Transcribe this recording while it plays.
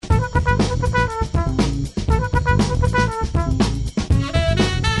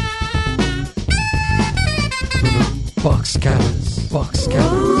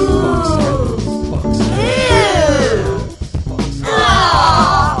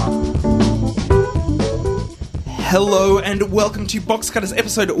Hello and welcome to Box Cutters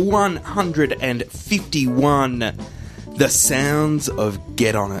episode 151, The Sounds of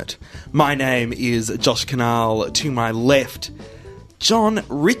Get On It. My name is Josh Canal. To my left, John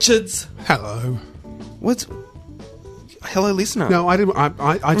Richards. Hello. What's... Hello, listener. No, I didn't.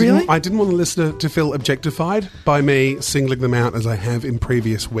 Really? I didn't want the listener to feel objectified by me singling them out as I have in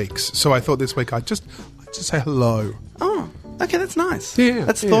previous weeks. So I thought this week I'd just say hello. Oh, okay, that's nice. Yeah,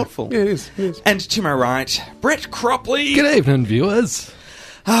 that's thoughtful. Yeah, it is. It is. And to my right, Brett Cropley. Good evening, viewers.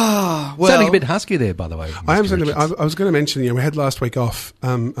 Ah, well, Sounding a bit husky there, by the way. I am. Mr. Richards. I was going to mention. We had last week off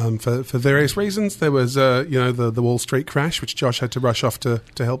for various reasons. There was the Wall Street crash, which Josh had to rush off to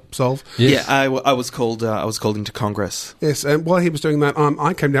help solve. Yes. Yeah, I was called into Congress. Yes, and while he was doing that,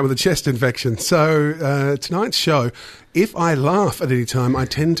 I came down with a chest infection. So tonight's show, if I laugh at any time, I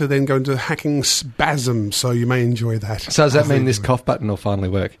tend to then go into hacking spasms. So you may enjoy that. So does that mean this cough button will finally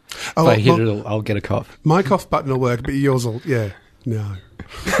work? Oh, if I hit well, it, I'll get a cough. My cough button will work, but yours will. Yeah, no.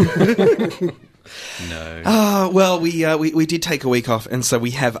 No. Well, we did take a week off, and so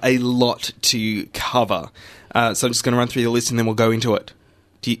we have a lot to cover. So I'm just going to run through the list, and then we'll go into it.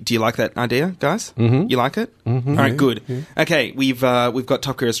 Do you like that idea, guys? Mm-hmm. You like it? Mm-hmm. All right, good. Yeah. Okay, we've got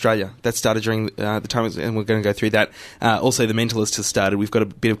Top Gear Australia. That started during the time, and we're going to go through that. Also, The Mentalist has started. We've got a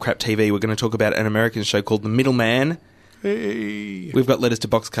bit of crap TV. We're going to talk about an American show called The Middleman. Hey. We've got letters to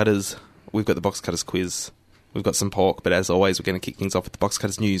Box Cutters. We've got the Box Cutters quiz. We've got some pork, but as always, we're going to kick things off with the Box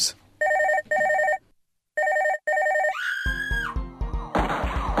Cutters news.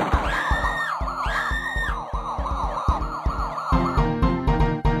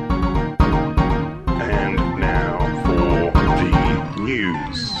 And now for the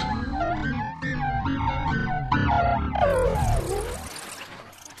news.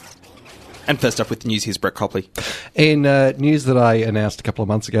 And first up with the news, here's Brett Copley. In news that I announced a couple of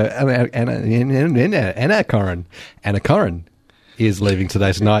months ago, Anna Corrin is leaving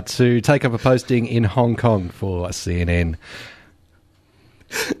today tonight to take up a posting in Hong Kong for CNN.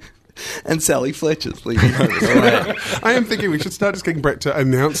 And Sally Fletcher's leaving home as well. I am thinking we should start just getting Brett to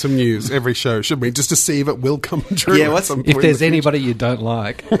announce some news every show, shouldn't we? Just to see if it will come true. Yeah, at some If point there's in the anybody you don't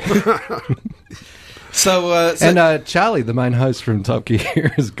like. So And Charlie, the main host from Top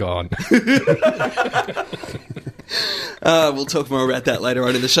Gear, is gone. we'll talk more about that later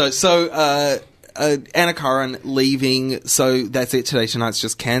on in the show. So, Anna Corrin leaving, so that's it today. Tonight's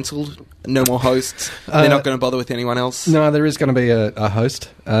just cancelled. No more hosts. They're not going to bother with anyone else. No, there is going to be a host.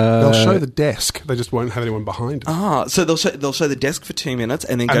 They'll show the desk. They just won't have anyone behind it. So they'll show the desk for 2 minutes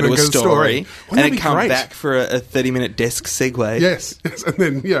and then go And to then a go to the story story. and Wouldn't that then be come great? back for a 30-minute desk segue. Yes, and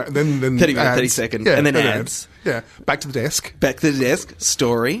then 30 minutes, 30 seconds, and then ads. Yeah, back to the desk. Back to the desk,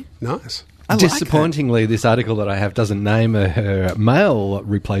 story. Nice. I like that. Disappointingly, this article that I have doesn't name her male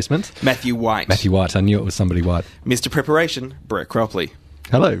replacement. Matthew White. Matthew White. I knew it was somebody white. Mr. Preparation, Brett Cropley.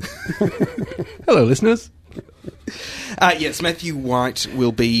 Hello. Hello, listeners. Yes, Matthew White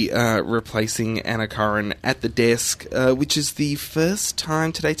will be replacing Anna Corrin at the desk, which is the first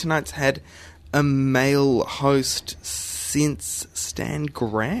time Today Tonight's had a male host since Stan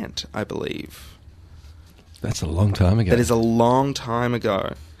Grant, I believe. That's a long time ago. That is a long time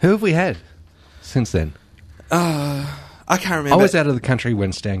ago. Who have we had since then? I can't I remember. was out of the country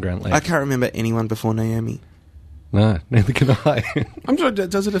when Stan Grant left. I can't remember anyone before Naomi. No, neither can I. I'm sorry,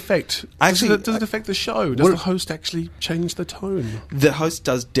 does it affect? Actually, does it affect the show? Does the host actually change the tone? The host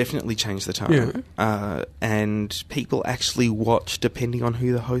does definitely change the tone. Yeah. And people actually watch depending on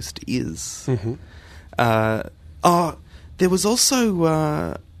who the host is. Mm-hmm. There was also...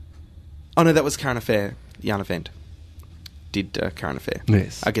 oh, no, that was Current Affair. Yana Vent did Current Affair.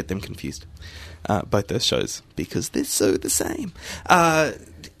 Yes. I get them confused. Both those shows, because they're so the same.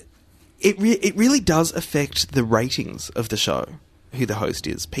 It really does affect the ratings of the show, who the host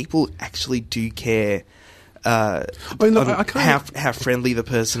is. People actually do care how friendly the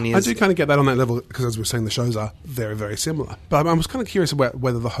person is. I do kind of get that on that level, because as we were saying, the shows are very, very similar. But I was kind of curious about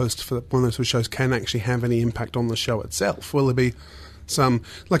whether the host for one of those sort of shows can actually have any impact on the show itself. Will there be some...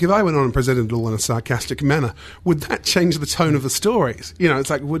 Like, if I went on and presented it all in a sarcastic manner, would that change the tone of the stories? You know, it's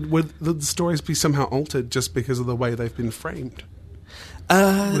like, would the stories be somehow altered just because of the way they've been framed?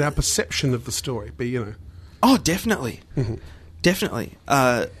 Would our perception of the story be, Oh, definitely. Mm-hmm. Definitely.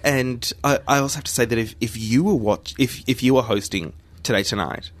 And I also have to say that if you were hosting Today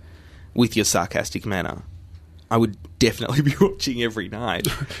Tonight with your sarcastic manner, I would definitely be watching every night.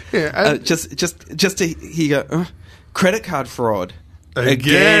 Yeah, just to hear go, credit card fraud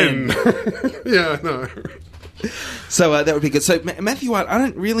again. Yeah, no. So that would be good. So Matthew White, I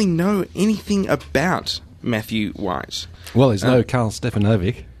don't really know anything about Matthew White. Well, there's no Karl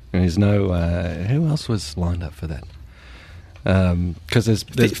Stefanovic. And there's no... who else was lined up for that? Because there's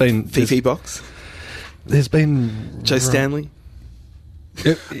been... Fifi Box? There's been... Joe Stanley?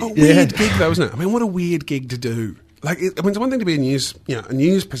 A weird gig, though, isn't it? I mean, what a weird gig to do. Like, it's one thing to be a news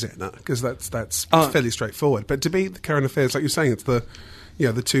presenter, because that's fairly straightforward. But to be the current affairs, like you're saying, it's the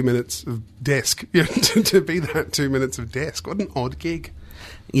 2 minutes of desk. To be that 2 minutes of desk, what an odd gig.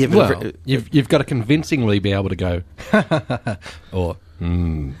 Yeah, well, you've got to convincingly be able to go, or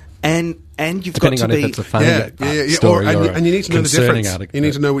and you've depending got to on if it's a funny story and you need to know the difference. Article. You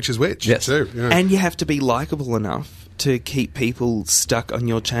need to know which is which. Yes. Too. Yeah. And you have to be likeable enough to keep people stuck on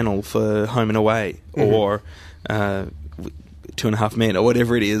your channel for Home and Away or 2.5 Men or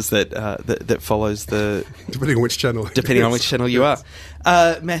whatever it is that follows the... Depending on which channel. Depending on which channel you are.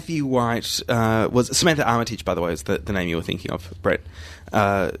 Matthew White was... Samantha Armitage, by the way, is the name you were thinking of, Brett.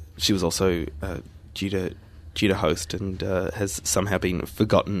 She was also due to host and has somehow been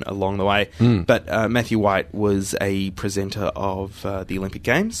forgotten along the way. But Matthew White was a presenter of the Olympic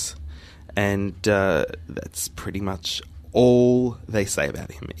Games, and that's pretty much all they say about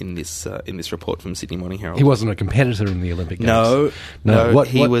him in this report from Sydney Morning Herald. He wasn't a competitor in the Olympic Games. No.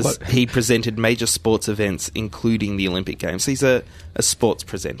 He presented major sports events, including the Olympic Games. He's a sports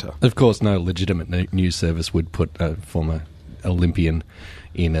presenter. Of course, no legitimate news service would put a former Olympian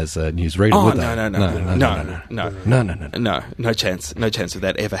in as a newsreader, would they? No. No chance of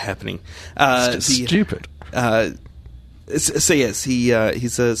that ever happening. It's just stupid. So yes,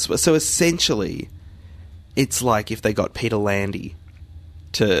 so essentially, it's like if they got Peter Landy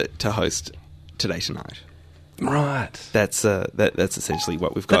to host Today Tonight. Right. That's essentially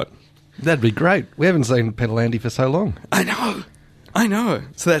what we've got. That'd be great. We haven't seen Peter Landy for so long. I know.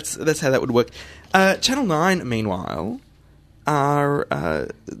 So that's how that would work. Channel 9, meanwhile, are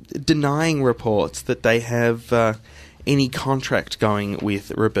denying reports that they have any contract going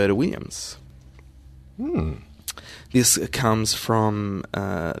with Roberta Williams. This comes from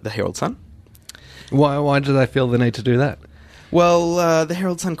the Herald Sun. Why do they feel the need to do that? Well, the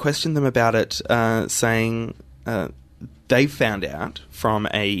Herald Sun questioned them about it, saying they found out from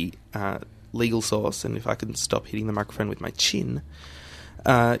a legal source, and if I can stop hitting the microphone with my chin.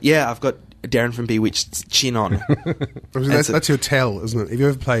 I've got Darren from Bewitched's chin on. That's your tell, isn't it? Have you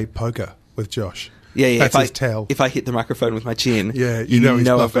ever played poker with Josh? Yeah. That's his tell. If I hit the microphone with my chin, you know he's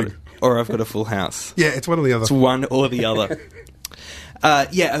bluffing. I've got a full house. Yeah, it's one or the other. It's one or the other.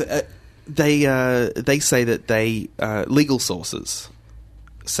 They say that legal sources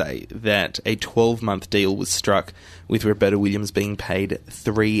say that a 12-month deal was struck with Roberta Williams being paid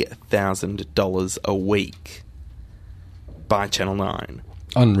 $3,000 a week by Channel 9.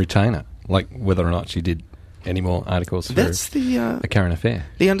 On retainer, like whether or not she did any more articles for a current affair.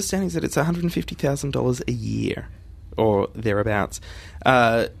 The understanding is that it's $150,000 a year, or thereabouts.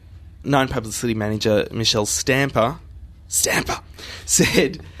 Nine publicity manager Michelle Stamper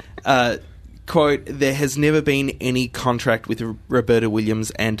said, quote, "There has never been any contract with Roberta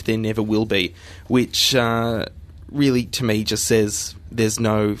Williams and there never will be," which really to me just says there's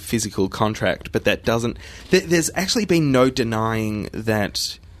no physical contract, but that doesn't... There's actually been no denying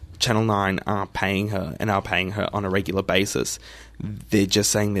that Channel 9 are paying her and are paying her on a regular basis. They're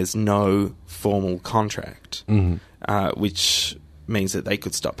just saying there's no formal contract, which means that they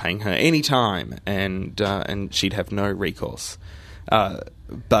could stop paying her any time and she'd have no recourse.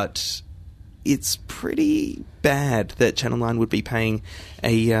 But it's pretty bad that Channel 9 would be paying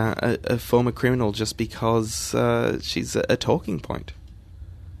a former criminal just because she's a talking point.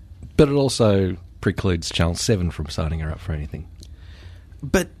 But it also precludes Channel 7 from signing her up for anything.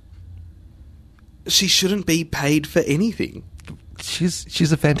 But she shouldn't be paid for anything.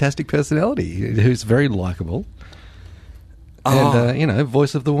 She's a fantastic personality who's very likeable. And,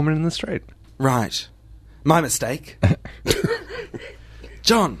 voice of the woman in the street. Right. My mistake.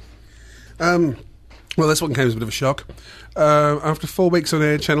 John. Well, this one came as a bit of a shock. After 4 weeks on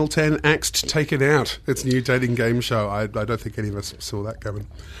air, Channel 10 axed Take It Out, its new dating game show. I don't think any of us saw that coming.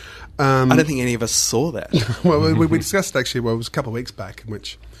 I don't think any of us saw that. Well, we discussed actually, it was a couple of weeks back in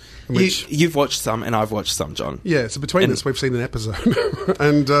which you've watched some and I've watched some, John. Yeah, so between us we've seen an episode.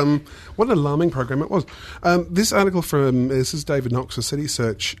 And what an alarming program it was. This article this is David Knox of City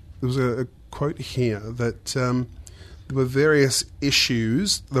Search. There was a quote here that there were various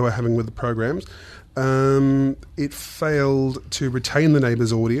issues they were having with the programs. It failed to retain the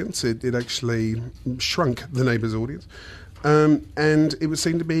Neighbours audience. It actually shrunk the Neighbours audience. And it was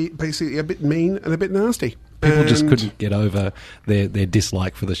seen to be basically a bit mean and a bit nasty. People just And- couldn't get over their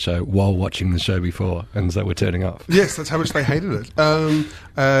dislike for the show while watching the show before, and so we're turning off. Yes, that's how much they hated it.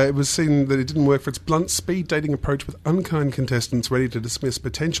 It was seen that it didn't work for its blunt, speed-dating approach with unkind contestants ready to dismiss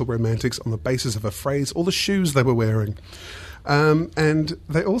potential romantics on the basis of a phrase or the shoes they were wearing. And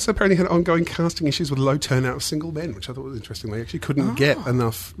they also apparently had ongoing casting issues with low turnout of single men, which I thought was interesting. They actually couldn't get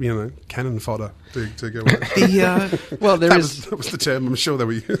enough, cannon fodder to go with. Well, that was the term I'm sure they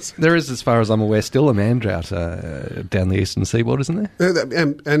were using. There is, as far as I'm aware, still a man drought down the eastern seaboard, isn't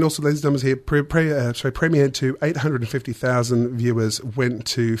there? And also, these numbers here, premiered to 850,000 viewers, went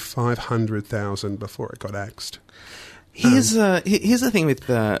to 500,000 before it got axed. Here's the thing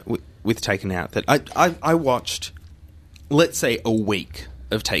with Taken Out that I watched, let's say, a week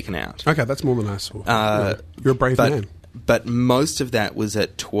of Taken Out. Okay, that's more than I saw. You're a brave man. But most of that was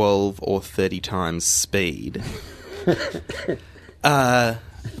at 12 or 30 times speed. But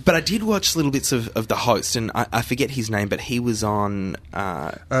I did watch little bits of the host, and I forget his name, but he was on...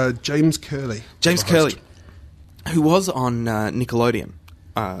 James Curley. James Curley, who was on Nickelodeon,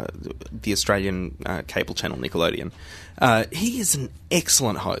 the Australian cable channel Nickelodeon. He is an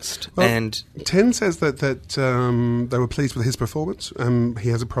excellent host. Well, and Ten says that they were pleased with his performance. He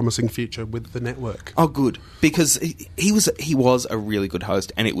has a promising future with the network. Oh, good. Because he was a really good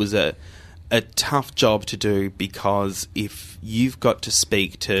host, and it was a tough job to do, because if you've got to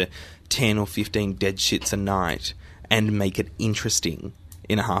speak to 10 or 15 dead shits a night and make it interesting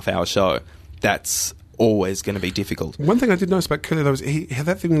in a half-hour show, that's always going to be difficult. One thing I did notice about Curly, though, was he had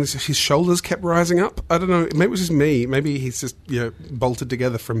that thing, his shoulders kept rising up. I don't know, maybe it was just me. Maybe he's just bolted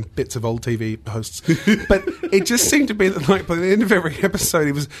together from bits of old TV hosts. But it just seemed to be that, like, by the end of every episode,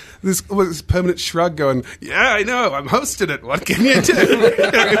 he was this permanent shrug going, "Yeah, I know, I'm hosting it. What can you do?"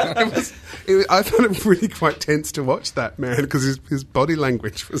 I found it really quite tense to watch that, man, because his body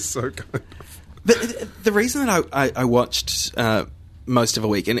language was so kind of... The reason that I watched most of a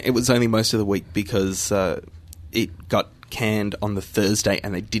week, and it was only most of the week because it got canned on the Thursday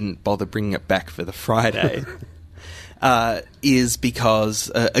and they didn't bother bringing it back for the Friday, is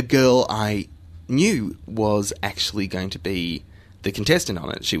because a girl I knew was actually going to be the contestant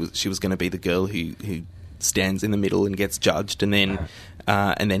on it. She was going to be the girl who stands in the middle and gets judged, and then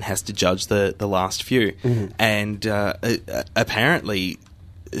has to judge the last few. Mm-hmm. And apparently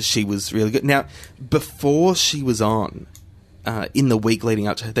she was really good. Now, before she was on, in the week leading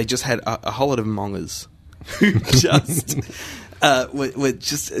up to her, they just had a whole lot of mongers who just were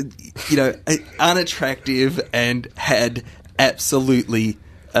just unattractive and had absolutely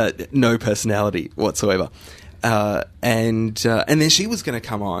no personality whatsoever. And then she was going to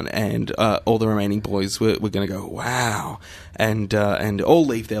come on, and all the remaining boys were going to go, wow, and all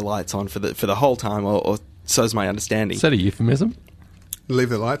leave their lights on for the whole time, or so's my understanding. Is that a euphemism? Leave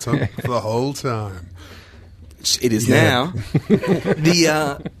the lights on for the whole time. It is now.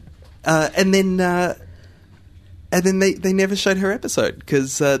 And then they never showed her episode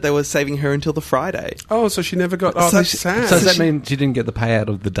because they were saving her until the Friday. Oh, so she never got... Oh, that's sad. So does that mean she didn't get the payout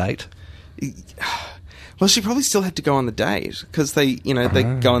of the date? Well, she probably still had to go on the date because they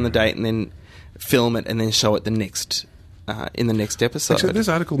go on the date and then film it and then show it the next in the next episode. Actually, this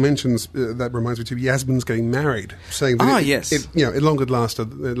article mentions, that reminds me too, Yasmin's getting married, saying that yes. it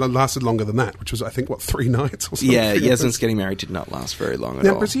lasted longer than that, which was, I think, 3 nights or something. Yeah, Yasmin's getting married did not last very long at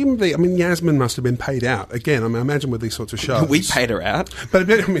all. Now, presumably, Yasmin must have been paid out. Again, I imagine with these sorts of shows. We paid her out. But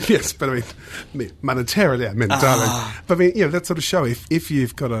monetarily, darling. But that sort of show, if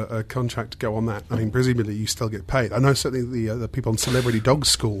you've got a contract to go on that, presumably you still get paid. I know certainly the people on Celebrity Dog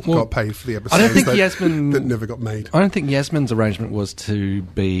School got paid for the episodes. I don't think Yasmin... that never got made. I don't think Yasmin's arrangement was to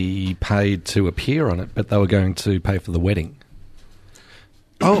be paid to appear on it, but they were going to pay for the wedding.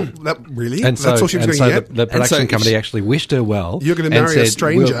 Oh, really? And that's all she was going to get? The production company actually wished her well. You're going to marry a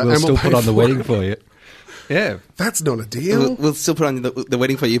stranger we'll and still put on the wedding for you. Yeah. That's not a deal. We'll still put on the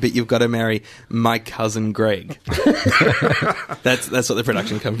wedding for you, but you've got to marry my cousin Greg. That's what the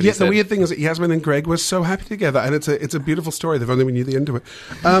production company said. The weird thing is that Yasmin and Greg were so happy together, and it's a beautiful story. They've only knew the end of it.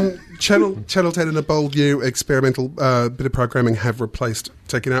 Channel 10 and a bold new experimental bit of programming have replaced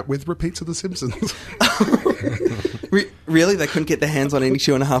Taken Out with repeats of The Simpsons. Really? They couldn't get their hands on any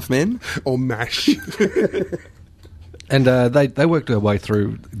 2.5 Men? Or MASH. And they worked their way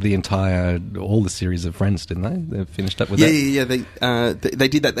through all the series of Friends, didn't they? They finished up with that? Yeah. They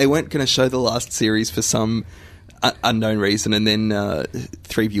did that. They weren't going to show the last series for some unknown reason, and then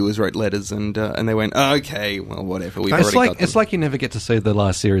 3 viewers wrote letters, and they went, okay, well, whatever. It's like you never get to see the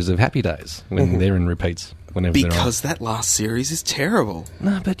last series of Happy Days when they're in repeats. whenever they're on. Because that last series is terrible.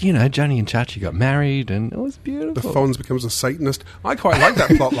 No, but, you know, Joni and Chachi got married and it was The beautiful. Fonz becomes a Satanist. I quite like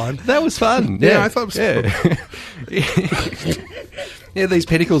that plot line. That was fun. Yeah, I thought it was Yeah, these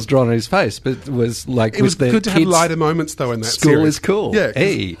pinnacles drawn on his face, but it was like... It was the good to have kids- lighter moments, though, in that School series. is cool. Yeah,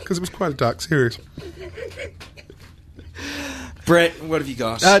 Hey. because it was quite a dark series. Brett, what have you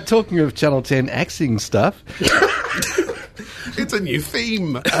got? Talking of Channel 10 axing stuff, It's a new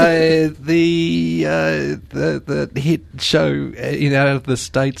theme. the hit show out of the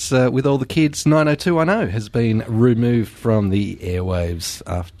States with all the kids, 90210, has been removed from the airwaves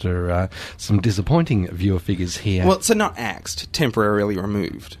after some disappointing viewer figures here. Well, so not axed, temporarily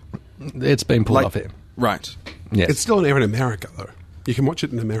removed. It's been pulled off air. Right. Yes. It's still on air in America, though. You can watch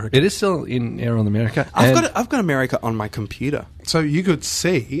it in America. It is still in air on America. I've got America on my computer. So you could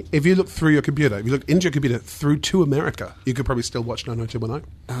see, if you look through your computer, if you look into your computer through to America, you could probably still watch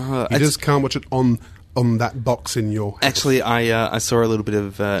 90210. You just can't watch it on that box in your house. Actually, I saw a little bit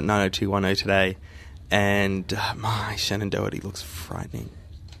of 90210 today, and my Shannon Doherty looks frightening.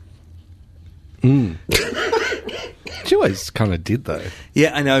 She always kind of did, though.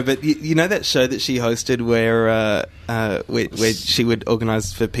 Yeah, I know, but you know that show that she hosted where she would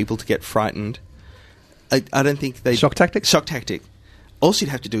organise for people to get frightened? I don't think they... Shock Tactic? Shock Tactic. All she'd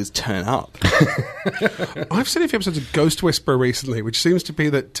have to do is turn up. I've seen a few episodes of Ghost Whisperer recently, which seems to be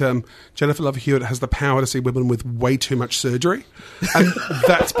that Jennifer Love Hewitt has the power to see women with way too much surgery, and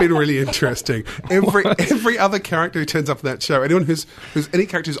that's been really interesting. Every other character who turns up in that show, anyone who's any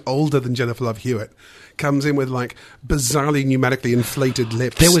character who's older than Jennifer Love Hewitt, comes in with like bizarrely pneumatically inflated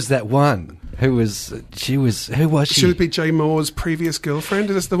lips. There was that one who was... who was she? Should it be Jay Moore's previous girlfriend?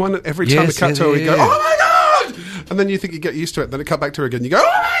 Is this the one that every time Yes, it cut to her, you go, yeah. "Oh my god!" And then you think you get used to it. Then it cut back to her again. You go, "Oh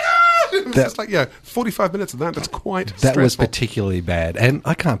my god!" It's just like 45 minutes of that. That's quite That was stressful. particularly bad. And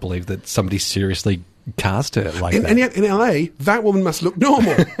I can't believe that somebody seriously cast her like that. And yet in LA, that woman must look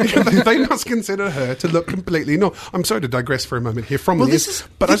normal. They must consider her to look completely normal. I'm sorry to digress for a moment here from this,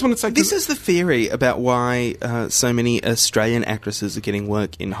 but I just want to say this is the theory about why so many Australian actresses are getting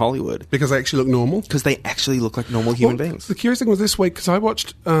work in Hollywood. because they actually look normal. Because they actually look like normal human beings. The curious thing was this week, because I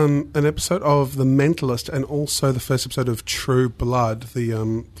watched an episode of The Mentalist and also the first episode of True Blood,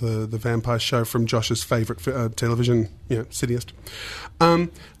 the vampire show from Josh's favourite television, cineast.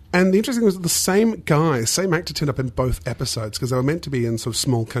 And the interesting thing was that the same actor turned up in both episodes because they were meant to be in sort of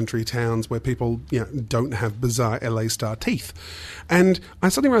small country towns where people, don't have bizarre LA star teeth. And I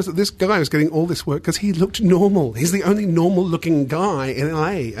suddenly realised that this guy was getting all this work because he looked normal. He's the only normal looking guy in LA,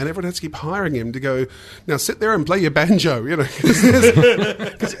 and everyone has to keep hiring him to go, now sit there and play your banjo,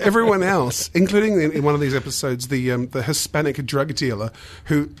 because everyone else, including in one of these episodes, the Hispanic drug dealer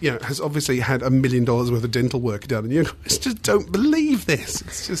who, has obviously had $1 million worth of dental work done, and you guys just don't believe this.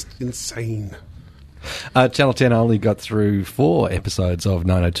 It's just insane. Channel 10 only got through 4 episodes of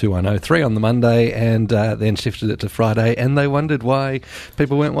 90210, 3 on the Monday, and then shifted it to Friday, and they wondered why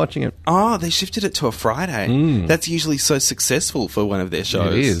people weren't watching it. Oh, they shifted it to a Friday. That's usually so successful for one of their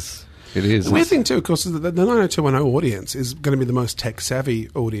shows. It is. The weird thing, too, of course, is that the 90210 audience is going to be the most tech-savvy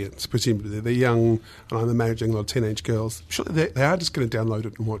audience, presumably. They're young, and I'm imagining a lot of teenage girls. Surely they are just going to download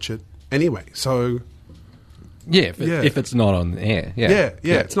it and watch it anyway, so... Yeah, if it's not on air. Yeah.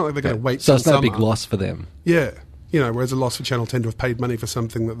 It's not like they're going to wait So till it's no summer. big loss for them. Yeah. Whereas a loss for Channel 10 to have paid money for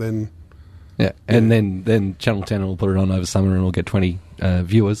something that then... Yeah, and then Channel 10 will put it on over summer and we'll get 20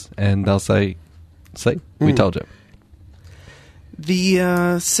 viewers, and they'll say, see, we told you. The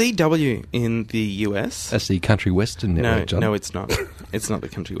CW in the US... That's the Country Western Network, John. No, it's not. It's not the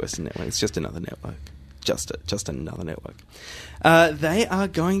Country Western Network. It's just another network. Just another network. They are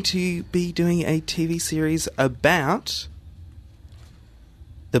going to be doing a TV series about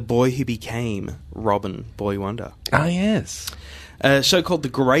the boy who became Robin Boy Wonder. Ah, yes. A show called The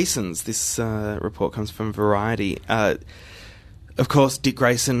Graysons. This report comes from Variety. Of course, Dick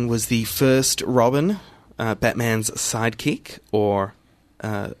Grayson was the first Robin, Batman's sidekick or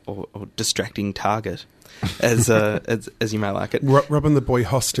distracting target. As you may like it. Robin the Boy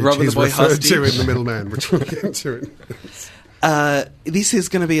Hostage. Robin he's the Boy referred to Hostage. in The Middleman, which we'll get to. This is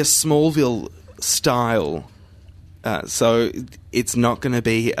going to be a Smallville style. So it's not going to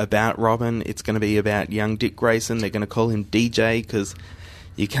be about Robin. It's going to be about young Dick Grayson. They're going to call him DJ because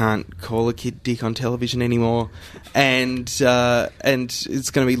you can't call a kid Dick on television anymore. And it's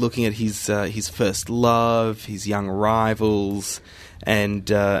going to be looking at his first love, his young rivals, and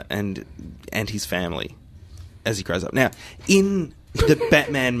his family as he grows up. Now, in the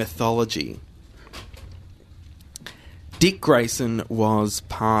Batman mythology, Dick Grayson was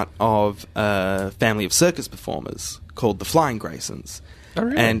part of a family of circus performers called the Flying Graysons. Oh,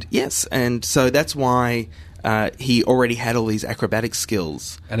 really? And yes, and so that's why he already had all these acrobatic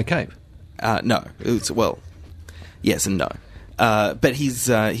skills. And a cape. No, yes and no. But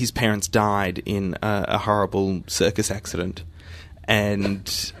his parents died in a horrible circus accident,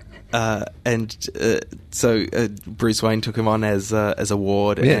 and so Bruce Wayne took him on as a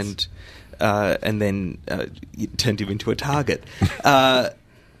ward, Yes. and then turned him into a target.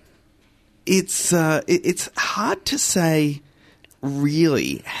 It's hard to say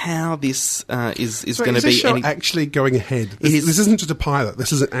really how this is So going is to this be. show actually going ahead? This isn't just a pilot.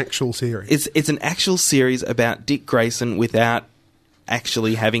 This is an actual series. It's an actual series about Dick Grayson without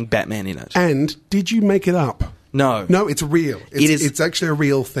actually having Batman in it. And did you make it up? No. No, it's real. It's actually a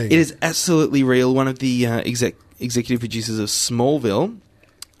real thing. It is absolutely real. One of the executive producers of Smallville,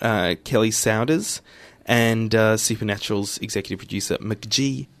 Kelly Souders, and Supernatural's executive producer,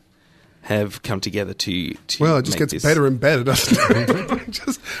 McGee, have come together to Well, it just make gets this. better and better, doesn't it?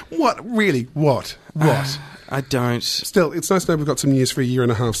 Just what? Really? What? I don't. Still, it's nice to know we've got some news for a year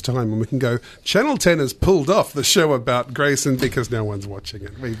and a half's time when we can go, Channel 10 has pulled off the show about Grayson because no one's watching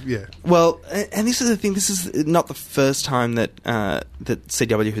it. Yeah. Well, and this is the thing. This is not the first time that that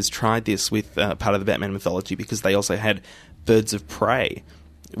CW has tried this with part of the Batman mythology, because they also had Birds of Prey,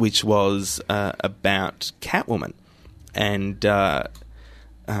 which was about Catwoman, and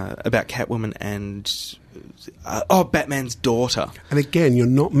Batman's daughter. And again, you're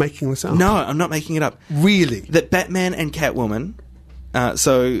not making this up. No, I'm not making it up. Really? That Batman and Catwoman,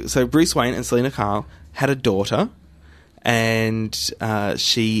 so Bruce Wayne and Selena Kyle had a daughter, and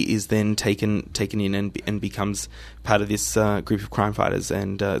she is then taken in and becomes part of this group of crime fighters,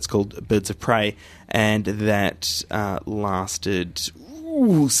 and it's called Birds of Prey, and that lasted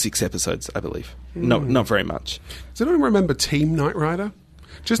 6 episodes, I believe. Not very much. Does anyone remember Team Knight Rider?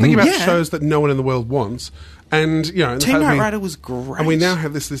 Just thinking about Yeah. shows that no one in the world wants. And, you know... and the Team fact that Knight we- Rider was great. And we now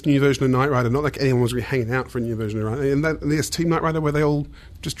have this new version of Knight Rider. Not like anyone was really hanging out for a new version of Knight Rider. And there's Team Knight Rider where they all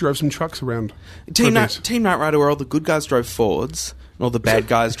just drove some trucks around. Team for a bit. Knight Rider, where all the good guys drove Fords and all the bad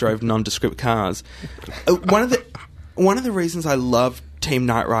guys drove nondescript cars. One of the reasons I loved Team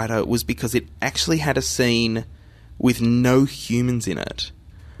Knight Rider was because it actually had a scene with no humans in it,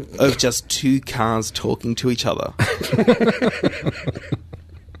 of just 2 cars talking to each other.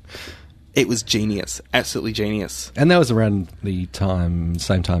 It was genius, absolutely genius. And that was around the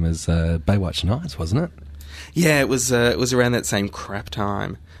same time as Baywatch Nights, wasn't it? Yeah, it was around that same crap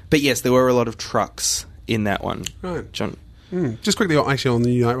time. But yes, there were a lot of trucks in that one. Right. John. Just quickly, actually, on the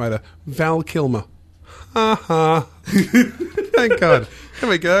new Knight Rider, Val Kilmer. Ha ha. Thank God. There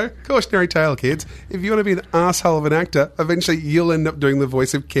we go. Cautionary tale, kids. If you want to be an asshole of an actor, eventually you'll end up doing the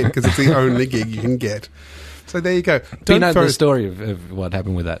voice of Kid because it's the only gig you can get. So there you go. Do you know the story of what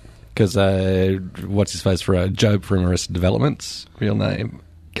happened with that? Because what's his face for Job from Arrested Development's real name,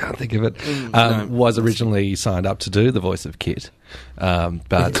 can't think of it, was originally signed up to do the voice of Kit, but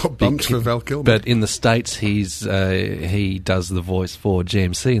got bumped for Val Kilmer. But in the States, he does the voice for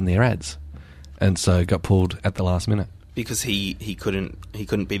GMC in their ads, and so got pulled at the last minute. Because he couldn't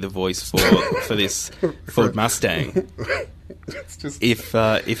be the voice for this Ford Mustang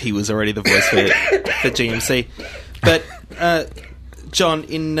if he was already the voice for GMC. But John,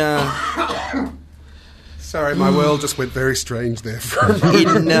 in Sorry, my world just went very strange there for a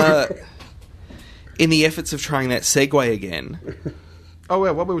moment. in the efforts of trying that segue again, Oh,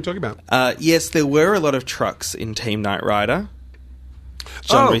 well, what were we talking about? yes, there were a lot of trucks in Team Knight Rider.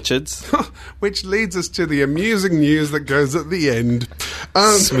 John Richards. Which leads us to the amusing news that goes at the end.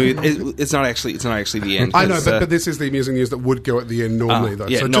 Smooth. It's not actually the end. I know, It's, but this is the amusing news that would go at the end normally, though.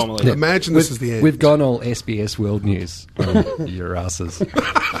 yeah, so normally. just imagine this is the end. We've gone all SBS World News on your asses.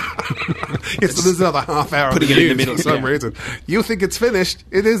 Yes, so there's another half hour Putting of it in the news middle, for some yeah. reason. You think it's finished?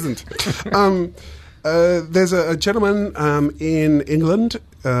 It isn't. There's a gentleman in England.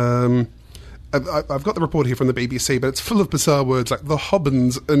 I've got the report here from the BBC, but it's full of bizarre words like the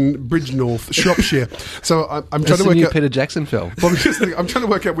Hobbins and Bridgenorth, Shropshire. So I'm trying That's to the work new out. Peter Jackson film. Well, I'm trying to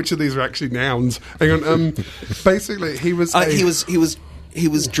work out which of these are actually nouns. Hang on. Basically, he was. he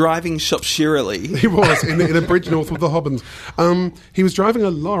was driving shopshirely. He was in a Bridgenorth with the Hobbins. He was driving a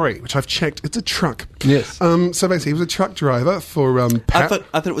lorry, which I've checked. It's a truck. Yes. So basically, he was a truck driver for I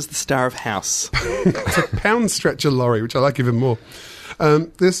thought it was the Star of House. it's a pound stretcher lorry, which I like even more.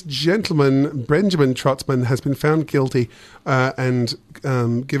 This gentleman, Benjamin Trotsman, has been found guilty and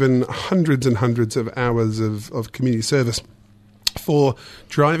given hundreds and hundreds of hours of community service for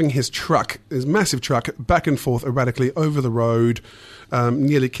driving his truck, his massive truck, back and forth erratically over the road,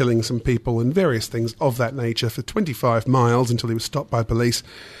 nearly killing some people and various things of that nature for 25 miles until he was stopped by police,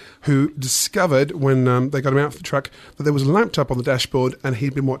 who discovered when they got him out of the truck that there was a laptop on the dashboard and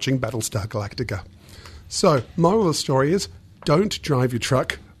he'd been watching Battlestar Galactica. So, moral of the story is, don't drive your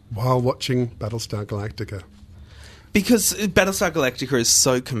truck while watching Battlestar Galactica. Because Battlestar Galactica is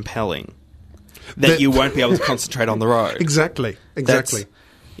so compelling that you won't be able to concentrate on the road. Exactly.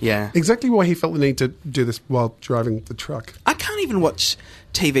 Yeah. Exactly why he felt the need to do this while driving the truck. I can't even watch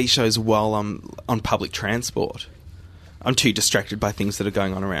TV shows while I'm on public transport. I'm too distracted by things that are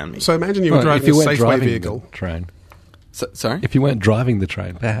going on around me. So imagine you were driving a Safeway vehicle. Train. Sorry? If you weren't driving the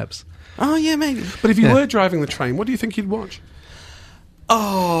train, perhaps. Oh, yeah, maybe. But if you were driving the train, what do you think you'd watch?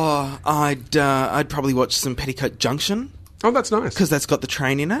 Oh, I'd probably watch some Petticoat Junction. Oh, that's nice. Because that's got the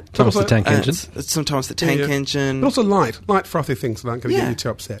train in it. Thomas the Tank Engine. It's sometimes the tank engine. But also light frothy things that aren't going to get you too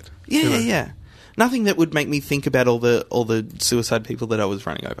upset. Yeah. Nothing that would make me think about all the suicide people that I was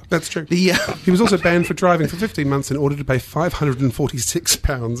running over. That's true. He was also banned for driving for 15 months in order to pay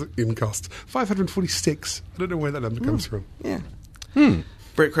 £546 in costs. 546. I don't know where that number comes from. Yeah.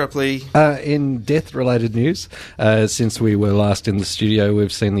 Brett Cropley. In death-related news, since we were last in the studio,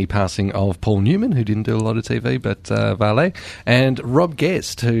 we've seen the passing of Paul Newman, who didn't do a lot of TV, but Valet, and Rob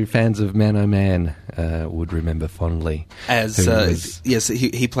Guest, who fans of Man O' Man would remember fondly.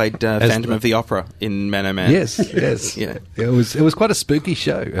 He played Phantom of the Opera in Man O' Man. Yes. Yeah. It was quite a spooky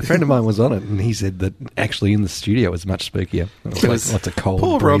show. A friend of mine was on it, and he said that actually in the studio it was much spookier. It was lots of cold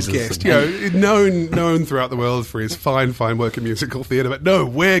Poor Rob breezes. Guest, known throughout the world for his fine work in musical theatre, but no,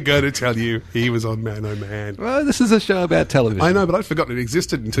 we're going to tell you he was on Man O' Man. Well, this is a show about television. I know, but I'd forgotten it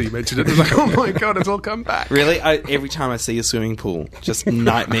existed until you mentioned it. It was like, oh my God, it's all come back. Really? Every time I see a swimming pool, just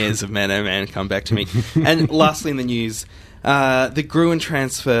nightmares of Man O' Man come back to me. And lastly in the news, the Gruen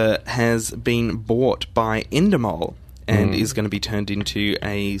transfer has been bought by Endemol and is going to be turned into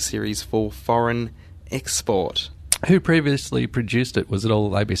a series for foreign export. Who previously produced it? Was it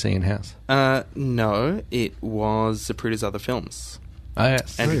all ABC in-house? No, it was Zapruder's Other Films. Oh,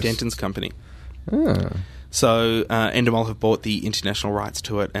 yes. Andrew Denton's company. Oh. So Endemol have bought the international rights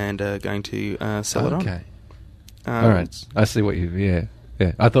to it and are going to sell it on. Okay. All right. I see what you...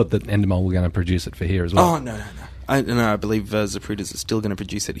 Yeah. I thought that Endemol were going to produce it for here as well. Oh, no. I believe Zapruder's is still going to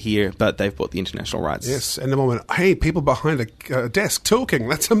produce it here, but they've bought the international rights. Yes, Endemol went, hey, people behind a desk talking.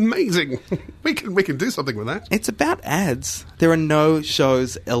 That's amazing. we can do something with that. It's about ads. There are no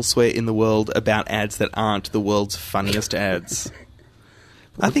shows elsewhere in the world about ads that aren't the world's funniest ads.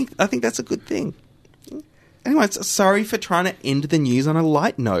 I think that's a good thing. Anyway, sorry for trying to end the news on a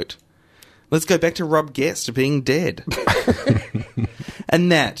light note. Let's go back to Rob Guest being dead.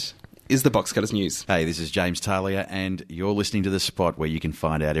 And that is the Box Cutters News. Hey, this is James Talia, and you're listening to The Spot, where you can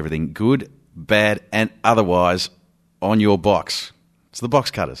find out everything good, bad, and otherwise on your box. It's the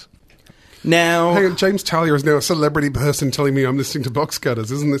Box Cutters. Now... Hang on, James Talia is now a celebrity person telling me I'm listening to Box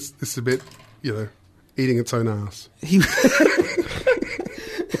Cutters. Isn't this a bit, eating its own ass?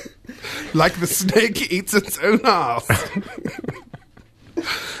 Like the snake eats its own ass.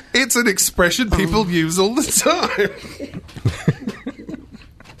 It's an expression people use all the time.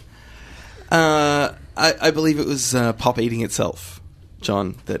 I believe it was Pop eating itself,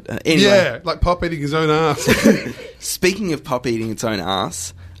 John. Anyway. Yeah, like Pop eating his own ass. Speaking of Pop eating its own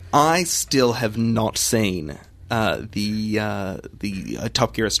ass, I still have not seen the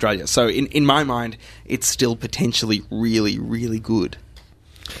Top Gear Australia. So in my mind, it's still potentially really, really good.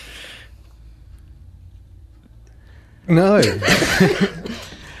 No.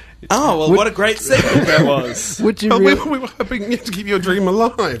 Oh, well, what a great segment that was. Would you we were hoping to keep your dream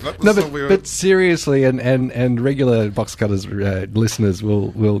alive. But seriously, and regular Box Cutters listeners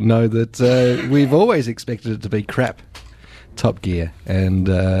will know that we've always expected it to be crap. Top Gear, and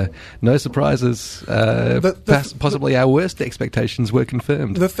no surprises. Possibly our worst expectations were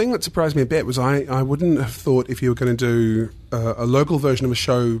confirmed. The thing that surprised me a bit was I wouldn't have thought if you were going to do a local version of a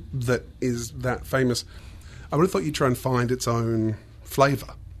show that is that famous, I would have thought you'd try and find its own flavour.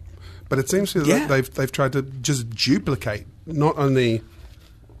 But it seems that they've tried to just duplicate not only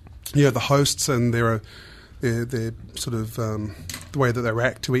the hosts and their sort of the way that they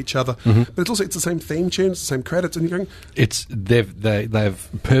react to each other, but it's the same theme tunes, the same credits, and you're going. They've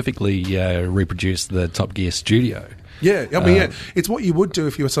perfectly reproduced the Top Gear studio. Yeah, I mean, it's what you would do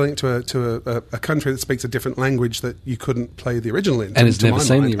if you were selling it to a country that speaks a different language that you couldn't play the original in. And has never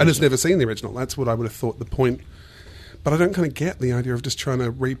seen the original. And has never seen the original. That's what I would have thought the point. But I don't kind of get the idea of just trying to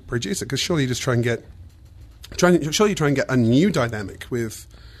reproduce it, because surely you just try and get a new dynamic with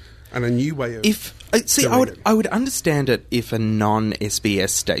and a new way of. I would understand it if a non-SBS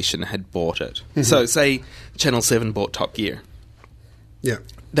station had bought it. So, say Channel 7 bought Top Gear. Yeah.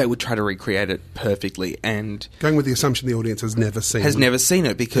 They would try to recreate it perfectly, and going with the assumption the audience has never seen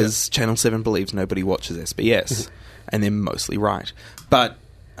it because Channel 7 believes nobody watches SBS, and they're mostly right. But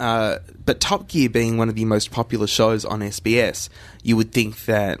but Top Gear being one of the most popular shows on SBS, you would think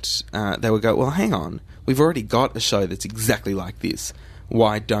that they would go, well, hang on, we've already got a show that's exactly like this.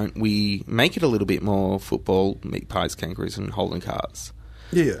 Why don't we make it a little bit more football, meat pies, kangaroos, and Holden cars?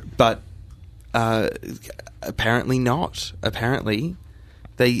 Yeah. But apparently not. Apparently,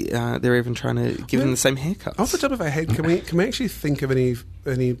 they're even trying to give them the same haircuts. Off the top of our head, can we actually think of any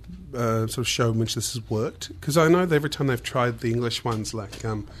sort of show in which this has worked? Because I know that every time they've tried the English ones, like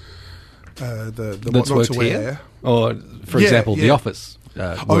the What Not to Wear. Here? Or, for example, The Office.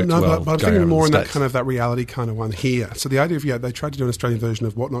 But I'm thinking more in that reality kind of one here. So the idea of, they tried to do an Australian version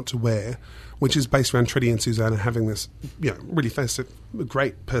of What Not to Wear, which is based around Treddy and Susanna having this, really festive,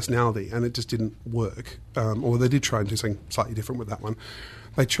 great personality, and it just didn't work. Or they did try and do something slightly different with that one.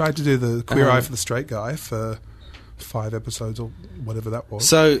 They tried to do the Queer Eye for the Straight Guy for 5 episodes or whatever that was.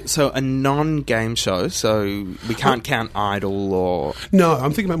 So a non-game show, so we can't count Idol or... No,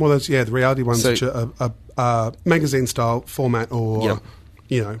 I'm thinking about more of those, the reality ones, which are magazine-style format or,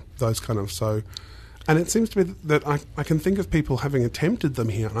 those kind of... So, and it seems to be that I can think of people having attempted them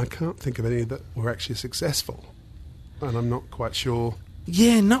here, and I can't think of any that were actually successful. And I'm not quite sure...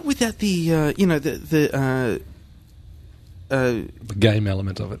 Yeah, not without the game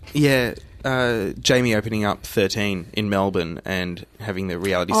element of it. Yeah, Jamie opening up 13 in Melbourne and having the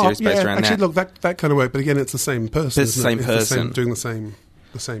reality series based around actually, that. Look, that kind of work, but again, it's the same person. It's the same person doing the same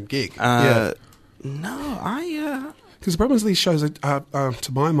gig. No, because the problem is these shows are,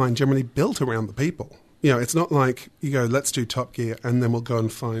 to my mind, generally built around the people. It's not like you go, let's do Top Gear, and then we'll go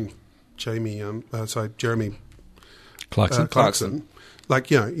and find Jeremy Clarkson. Like,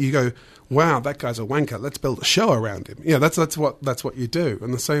 you go, wow, that guy's a wanker. Let's build a show around him. That's what you do.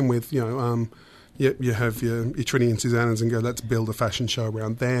 And the same with, you have your Trini and Susannas and go, let's build a fashion show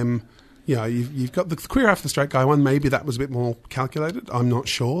around them. You've got the Queer Eye for the Straight Guy one. Maybe that was a bit more calculated. I'm not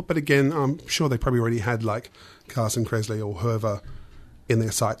sure. But again, I'm sure they probably already had like Carson Kresley or whoever in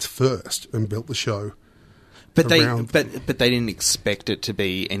their sights first and built the show. But they didn't expect it to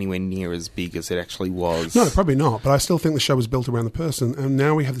be anywhere near as big as it actually was. No, probably not. But I still think the show was built around the person. And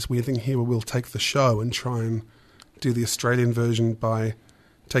now we have this weird thing here where we'll take the show and try and do the Australian version by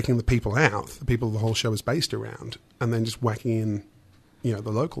taking the people out, the people the whole show is based around, and then just whacking in, the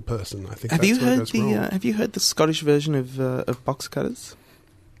local person. I think. Have you heard the Scottish version of Box Cutters?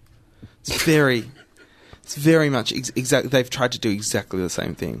 It's very much exactly. They've tried to do exactly the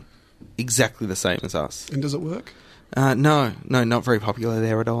same thing. Exactly the same as us. And does it work? No, not very popular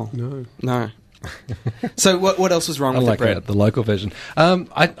there at all. No. So what else was wrong with the local version?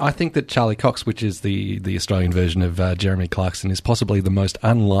 I think that Charlie Cox, which is the Australian version of Jeremy Clarkson, is possibly the most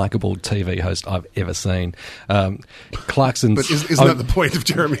unlikable TV host I've ever seen. Clarkson, but isn't that the point of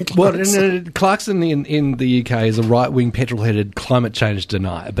Jeremy Clarkson? Well, Clarkson in the UK is a right-wing, petrol-headed climate change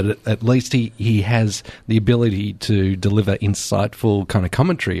denier, but at least he has the ability to deliver insightful kind of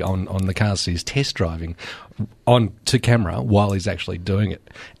commentary on the cars he's test driving on to camera while he's actually doing it,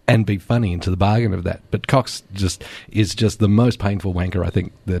 and be funny into the bargain of that. But Cox is just the most painful wanker I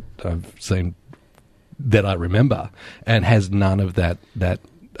think that I've seen, that I remember, and has none of that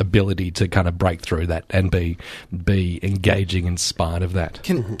ability to kind of break through that and be engaging in spite of that.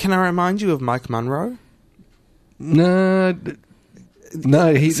 Can I remind you of Mike Munro? No,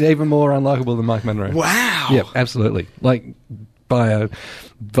 he's even more unlikable than Mike Munro. Wow. Yeah, absolutely. Like by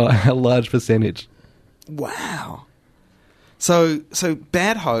a large percentage. Wow. So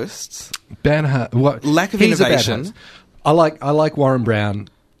bad hosts. Lack of innovation. I like Warren Brown.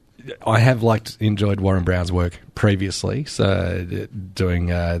 I have enjoyed Warren Brown's work previously. So doing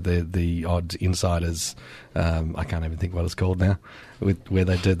the odd Insiders. I can't even think what it's called now. Where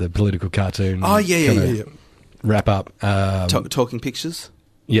they did the political cartoon. Oh yeah. Wrap up. Talking Pictures.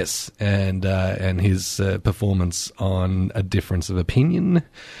 Yes, and his performance on A Difference of Opinion.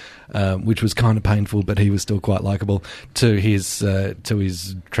 Which was kind of painful, but he was still quite likeable. To his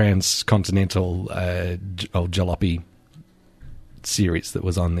transcontinental old jalopy series that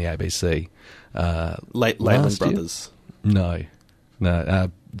was on the ABC. Leyland Brothers. No.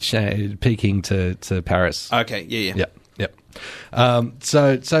 Peking to Paris. Okay, yeah. Yep.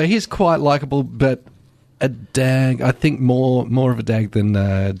 So he's quite likeable, but a dag. I think more of a dag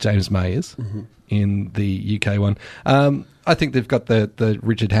than James May is in the UK one. I think they've got the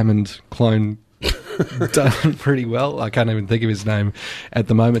Richard Hammond clone done pretty well. I can't even think of his name at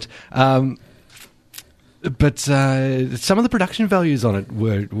the moment. But some of the production values on it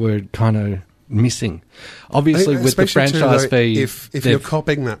were kind of missing. Obviously, with the franchise fee... If you're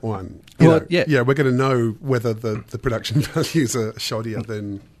copying that one, we're going to know whether the production values are shoddier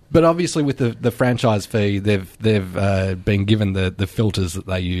than But obviously, with the franchise fee, they've been given the filters that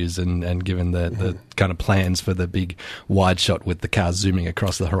they use and given the kind of plans for the big wide shot with the cars zooming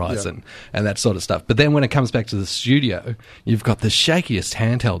across the horizon and that sort of stuff. But then when it comes back to the studio, you've got the shakiest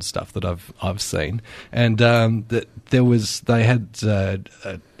handheld stuff that I've seen, and they had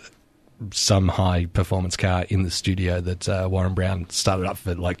some high performance car in the studio that Warren Brown started up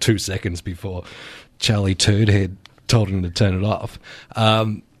for like 2 seconds before Charlie Turdhead told him to turn it off.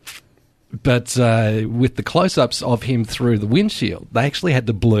 But with the close-ups of him through the windshield, they actually had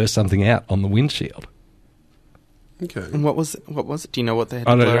to blur something out on the windshield. Okay. And what was it? Do you know what they had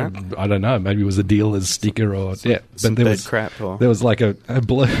to blur out? I don't know. Maybe it was a dealer's sticker or some there bad was crap. Or... There was like a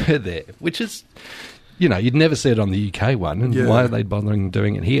blur there, which is, you'd never see it on the UK one, and why are they bothering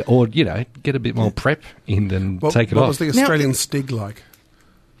doing it here? Or get a bit more prep in and take it off. What was the Australian Stig like?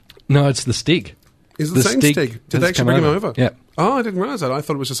 No, it's the Stig. Is it the same Stig? Did they actually bring him over? Yeah. Oh, I didn't realise that. I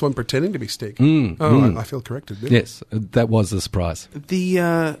thought it was just one pretending to be Stig. I feel corrected. Yes, that was the surprise.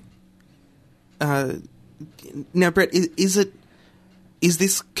 Now, Brett, is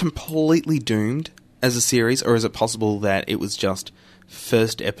this completely doomed as a series, or is it possible that it was just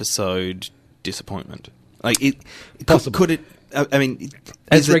first episode disappointment? Like, could it? I mean,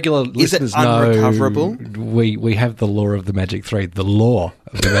 as regular listeners know, unrecoverable? We have the law of the Magic 3. The law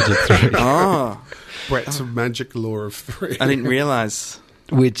of the Magic 3. Oh, Brett's magic law of 3. I didn't realise.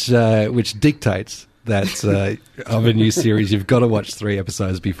 Which dictates that of a new series, you've got to watch 3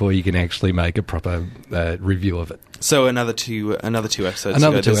 episodes before you can actually make a proper review of it. So another two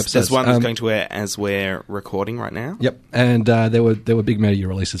episodes. There's one that's going to air as we're recording right now. Yep, and there were big media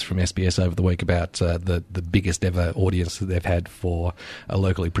releases from SBS over the week about the biggest ever audience that they've had for a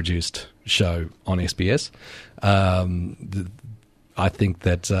locally produced show on SBS. I think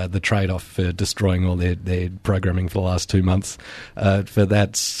that the trade-off for destroying all their programming for the last 2 months, for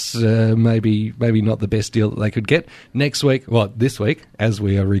that's maybe not the best deal that they could get. This week, as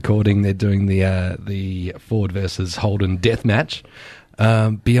we are recording, they're doing the Ford versus Holden death match.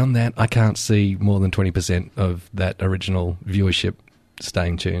 Beyond that, I can't see more than 20% of that original viewership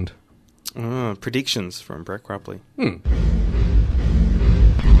staying tuned. Predictions from Brett Cropley.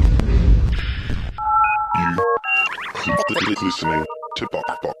 Listening to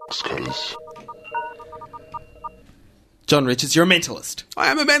Box Cutters. John Richards, you're a mentalist.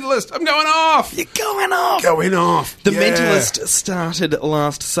 I am a mentalist. I'm going off. You're going off. Going off. The Mentalist started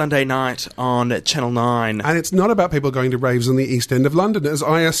last Sunday night on Channel 9. And it's not about people going to raves in the East End of London, as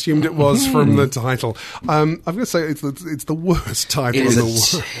I assumed it was from the title. I'm going to say it's the worst title It is in the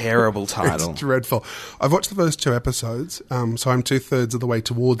world. a terrible title. It's dreadful. I've watched the first 2 episodes, so I'm 2/3 of the way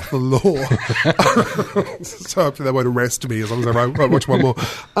towards the law. So hopefully they won't arrest me as long as I watch one more.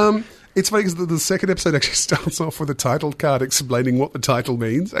 It's funny because the second episode actually starts off with a title card explaining what the title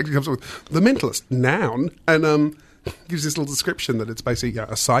means. Actually comes up with The Mentalist, noun, and gives this little description that it's basically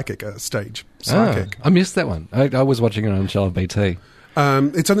a psychic, a stage psychic. I missed that one. I was watching it on Channel BT.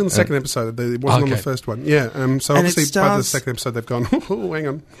 It's only in the second episode. It wasn't on the first one. Yeah. So And obviously by the second episode they've gone, oh, hang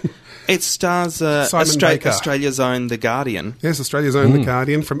on. It stars Simon Baker. Australia's own The Guardian. Yes, Australia's own The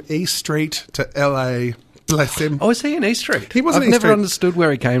Guardian, from East Street to LA. Bless him. Oh, is he in East Street? He was in I've East never Street. understood where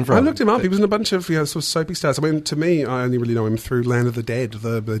he came from. I looked him up. He was in a bunch of sort of soapy stars. I mean, to me, I only really know him through Land of the Dead,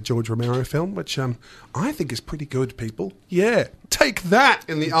 the George Romero film, which I think is pretty good, people. Yeah, take that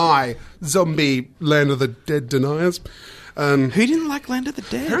in the eye, zombie Land of the Dead deniers. Who didn't like Land of the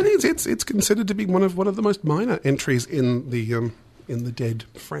Dead? Apparently, it's considered to be one of the most minor entries in the Dead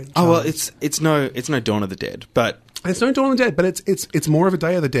franchise. Oh well, it's no Dawn of the Dead, but it's no Dawn of the Dead, but it's more of a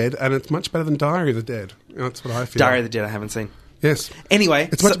Day of the Dead, and it's much better than Diary of the Dead. That's what I feel. Diary of the Dead I haven't seen. Yes. Anyway,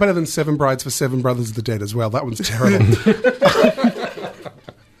 it's much better than Seven Brides for Seven Brothers of the Dead as well. That one's terrible.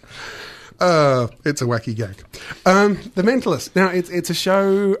 It's a wacky gag. The Mentalist. Now, it's a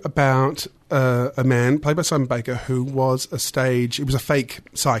show about a man played by Simon Baker who was he was a fake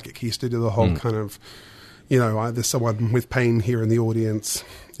psychic. He used to do the whole kind of, there's someone with pain here in the audience.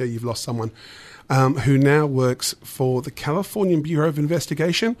 Yeah, you've lost someone. Who now works for the California Bureau of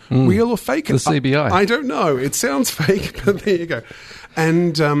Investigation. Real or fake? The CBI. I don't know. It sounds fake, but there you go.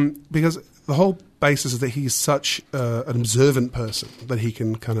 And because the whole basis is that he's such an observant person that he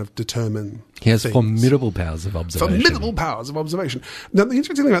can kind of determine He has things. Formidable powers of observation. Formidable powers of observation. Now, the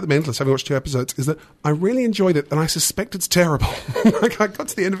interesting thing about The Mentalist, having watched 2 episodes, is that I really enjoyed it, and I suspect it's terrible. Like, I got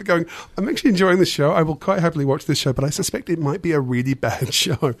to the end of it going, I'm actually enjoying this show. I will quite happily watch this show, but I suspect it might be a really bad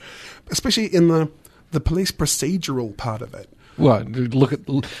show, especially in the police procedural part of it. Well,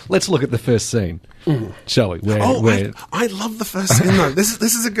 let's look at the first scene, shall we? I love the first scene though. This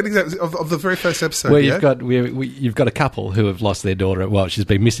is a good example of the very first episode. Where yeah? you've got a couple who have lost their daughter. Well, she's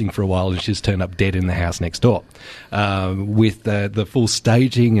been missing for a while and she's turned up dead in the house next door, with the full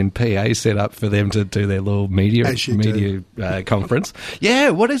staging and PA set up for them to do their little media conference. Yeah,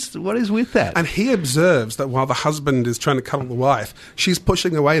 what is with that? And he observes that while the husband is trying to cuddle the wife, she's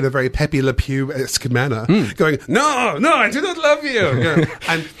pushing away in a very Pepe Le Pew-esque manner, going, "No, I do not love you."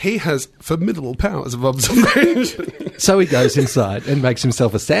 And he has formidable powers of observation. So he goes inside and makes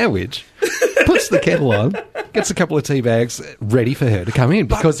himself a sandwich, puts the kettle on, gets a couple of tea bags ready for her to come in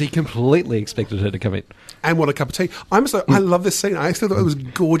because he completely expected her to come in. And what a cup of tea. I love this scene. I actually thought it was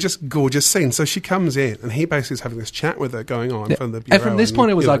gorgeous, gorgeous scene. So she comes in and he basically is having this chat with her going on from the bureau. And from this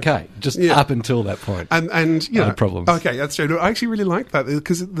point it was okay, just up until that point. And you know, no problems. Okay, that's true. I actually really like that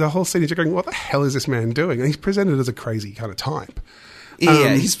because the whole scene is you're going, what the hell is this man doing? And he's presented as a crazy kind of type.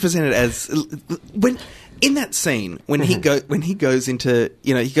 Yeah, he's presented as when in that scene when he goes into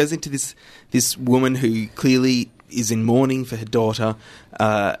this woman who clearly is in mourning for her daughter,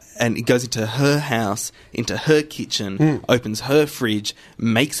 and he goes into her house, into her kitchen, opens her fridge,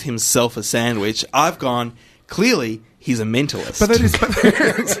 makes himself a sandwich. I've gone, clearly he's a mentalist.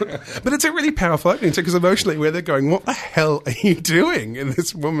 But it's a really powerful opening because emotionally where they're going, what the hell are you doing in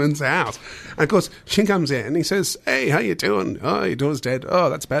this woman's house? And of course she comes in and he says, "Hey, how you doing? Oh, your daughter's dead. Oh,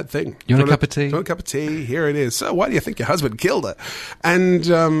 that's a bad thing. You want a cup of tea? You want a cup of tea? Here it is. So why do you think your husband killed her?" And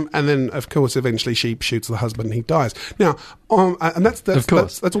then of course eventually she shoots the husband and he dies. Now, and that's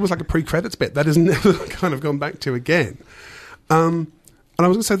almost like a pre-credits bit that is never kind of gone back to again. And I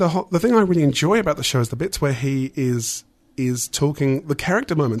was going to say the thing I really enjoy about the show is the bits where he is talking. The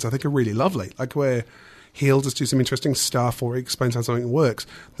character moments I think are really lovely, like where he'll just do some interesting stuff or he explains how something works.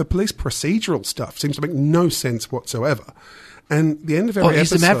 The police procedural stuff seems to make no sense whatsoever. And the end of every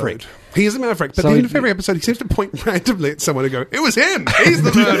episode... he's a maverick. He is a maverick. But at the end of every episode, he seems to point randomly at someone and go, "It was him! He's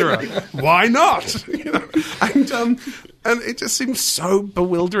the murderer! Why not?" You know? And it just seems so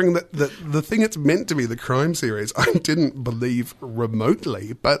bewildering that the thing it's meant to be, the crime series, I didn't believe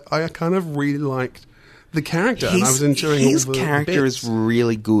remotely, but I kind of really liked the character and I was enjoying his all the character bits. is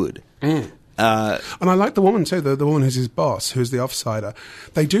really good. And I like the woman too, the woman who's his boss, who's the offsider.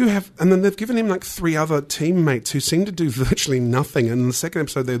 They do have, and then they've given him like 3 other teammates who seem to do virtually nothing. And in the second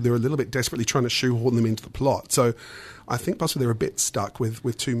episode, they're a little bit desperately trying to shoehorn them into the plot. So I think possibly they're a bit stuck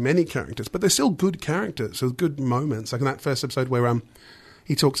with too many characters, but they're still good characters, so good moments. Like in that first episode where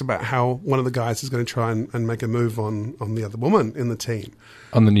he talks about how one of the guys is going to try and make a move on the other woman in the team.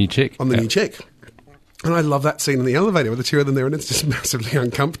 On the new chick. New chick. And I love that scene in the elevator with the two of them there, and it's just massively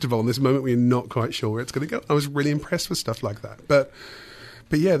uncomfortable in this moment where you're not quite sure where it's going to go. I was really impressed with stuff like that. But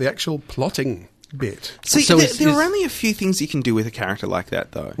yeah, the actual plotting bit. See, there are only a few things you can do with a character like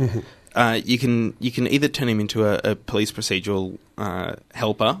that, though. Mm-hmm. You can either turn him into a police procedural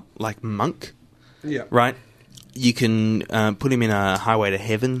helper, like Monk, right? You can put him in a highway to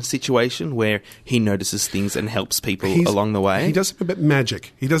heaven situation where he notices things and helps people along the way. He does seem a bit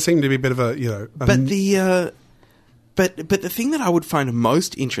magic. He does seem to be a bit of a, But the thing that I would find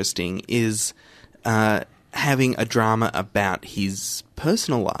most interesting is having a drama about his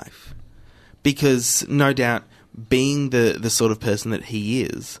personal life, because no doubt, being the sort of person that he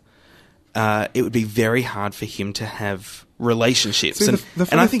is, it would be very hard for him to have relationships. See,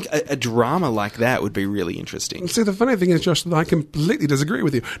 and I think a drama like that would be really interesting. See, the funny thing is, Josh, that I completely disagree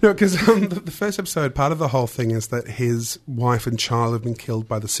with you. No, because the first episode, part of the whole thing is that his wife and child have been killed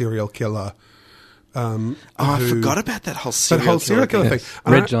by the serial killer. I forgot about that whole serial killer thing.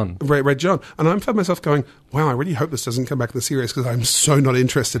 And Red John. And I found myself going, wow, I really hope this doesn't come back in the series because I'm so not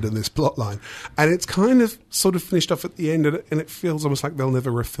interested in this plot line. And it's kind of sort of finished off at the end, and it feels almost like they'll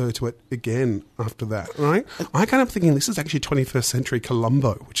never refer to it again after that, right? I kind of thinking this is actually 21st century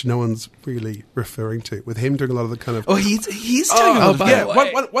Columbo, which no one's really referring to, with him doing a lot of the kind of... Oh, he's doing a lot of... Yeah,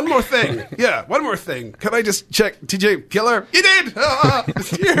 one more thing. Yeah, one more thing. Can I just check? Did you kill her? You did!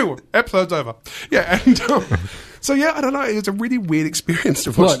 It's you! Episode's over. Yeah, and... so yeah, I don't know. It was a really weird experience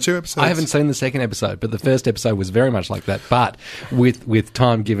to watch 2 episodes. I haven't seen the second episode, but the first episode was very much like that. But with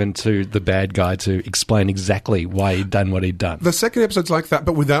time given to the bad guy to explain exactly why he'd done what he'd done. The second episode's like that,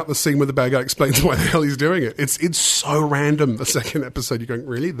 but without the scene where the bad guy explains why the hell he's doing it. It's so random. The second episode, you're going,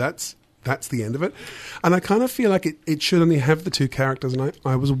 really? That's the end of it. And I kind of feel like it should only have the 2 characters. And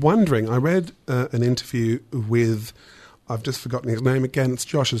I was wondering. I read an interview with, I've just forgotten his name again. It's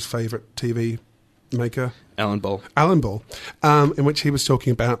Josh's favourite TV maker. Alan Ball. In which he was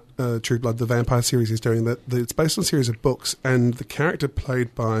talking about True Blood, the vampire series he's doing. That it's based on a series of books, and the character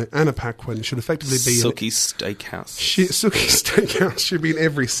played by Anna Paquin should effectively be Sookie Steakhouse. Sookie Steakhouse should be in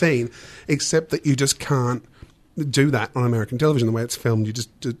every scene, except that you just can't do that on American television. The way it's filmed,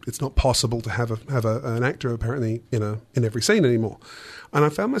 it's not possible to have an actor apparently in every scene anymore. And I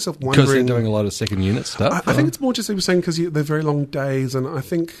found myself wondering, because they're doing a lot of second unit stuff. I think it's more just he was saying because they're very long days, and I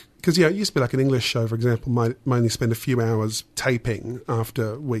think because it used to be like an English show, for example, might only spend a few hours taping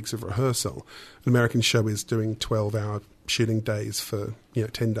after weeks of rehearsal. An American show is doing 12-hour shooting days for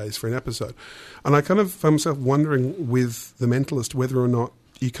 10 days for an episode, and I kind of found myself wondering with The Mentalist whether or not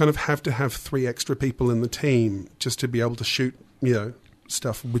you kind of have to have 3 extra people in the team just to be able to shoot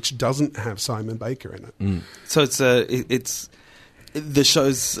stuff which doesn't have Simon Baker in it. So it's the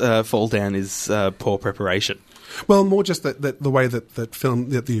show's fall down is poor preparation. Well, more just that the way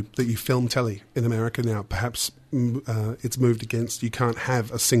that you film telly in America now, perhaps it's moved against. You can't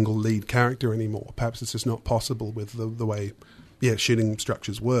have a single lead character anymore. Perhaps it's just not possible with the way shooting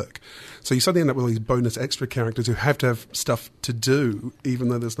structures work. So you suddenly end up with all these bonus extra characters who have to have stuff to do, even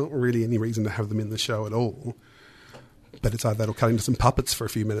though there's not really any reason to have them in the show at all. But it's either that or cut into some puppets for a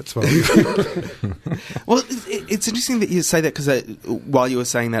few minutes. Well, it's interesting that you say that because while you were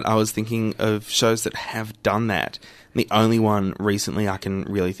saying that, I was thinking of shows that have done that. And the only one recently I can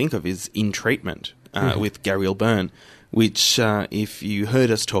really think of is In Treatment with Gary Byrne, which if you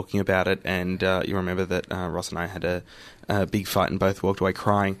heard us talking about it and you remember that Ross and I had a big fight and both walked away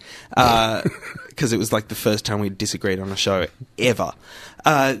crying because it was like the first time we disagreed on a show ever.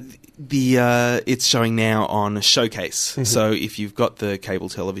 It's showing now on Showcase. Mm-hmm. So if you've got the cable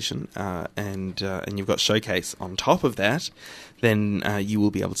television and you've got Showcase on top of that, then you will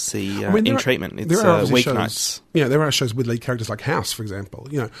be able to see In Treatment. It's weeknights. Yeah, there are shows with lead characters like House, for example.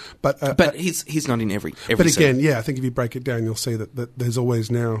 But he's not in every. But again, scene. I think if you break it down, you'll see that there's always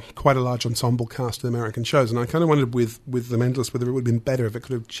now quite a large ensemble cast of American shows. And I kind of wondered with The Mentalist whether it would have been better if it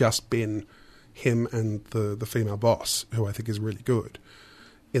could have just been him and the female boss, who I think is really good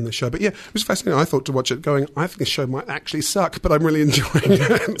in the show. But it was fascinating. I thought to watch it going, I think this show might actually suck, but I'm really enjoying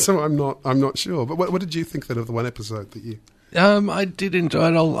it. So I'm not sure. But what did you think then of the one episode that you... I did enjoy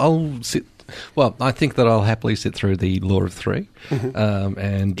it. I'll sit... Well, I think that I'll happily sit through the Law of Three,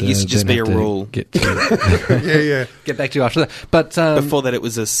 and it used to just be a rule. Get back to you after that. But before that, it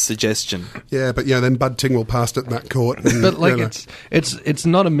was a suggestion. Yeah, but then Bud Tingwell passed it in that court. And, but it's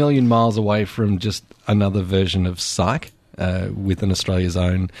not a million miles away from just another version of Psych with an Australia's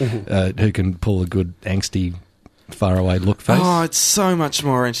Own who can pull a good angsty, faraway look face. Oh, it's so much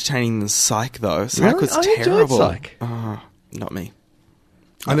more entertaining than Psych, though. Psych was terrible. Psych. Oh, not me.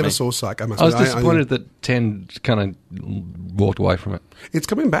 I never saw Psych. I was disappointed that 10 kind of walked away from it. It's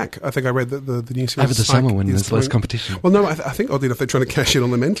coming back. I think I read that the new series over the Psych summer when there's less competition. Well, no, I think oddly enough they're trying to cash in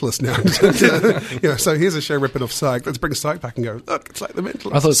on The Mentalist now. So here's a show ripping off Psych. Let's bring Psych back and go, look, it's like The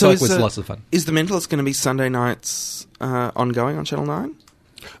Mentalist. I thought Psych was lots of fun. Is The Mentalist going to be Sunday nights ongoing on Channel 9?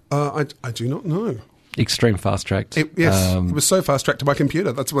 I do not know. Extreme fast tracked. Yes, it was so fast tracked to my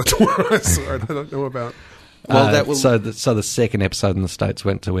computer. That's what I saw. I don't know about. Well, so the second episode in the States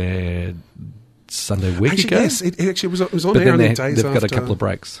went to air Sunday week ago. Yes, it actually was on but air then days after. They've got a couple of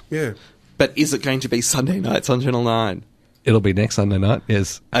breaks. Yeah. But is it going to be Sunday nights on Channel 9? It'll be next Sunday night,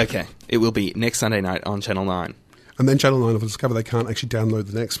 yes. Okay, it will be next Sunday night on Channel 9. And then Channel 9 will discover they can't actually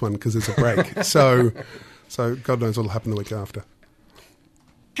download the next one because there's a break. so God knows what will happen the week after.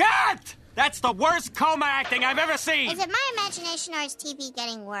 Cut! That's the worst coma acting I've ever seen! Is it my imagination or is TV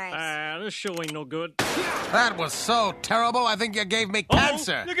getting worse? This show ain't no good. That was so terrible, I think you gave me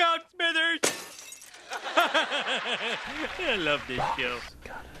cancer. Look out, Smithers! I love this show.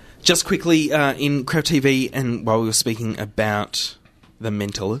 Just quickly, in Crowd TV, and while we were speaking about The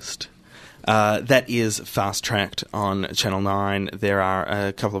Mentalist, that is fast-tracked on Channel 9. There are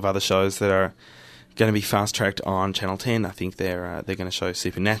a couple of other shows that are going to be fast-tracked on Channel 10. I think they're going to show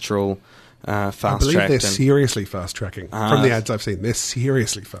Supernatural fast-tracked. I believe they're seriously fast-tracking. From the ads I've seen, they're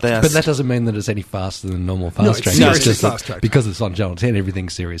seriously fast-tracking. But that doesn't mean that it's any faster than normal fast-track. No, it's seriously fast-tracked. Because it's on Channel 10,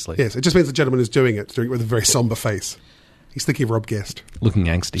 everything's seriously. Yes, it just means the gentleman who's doing it with a very sombre face. He's thinking of Rob Guest. Looking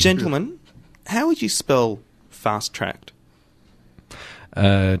angsty. Gentlemen, how would you spell fast-tracked?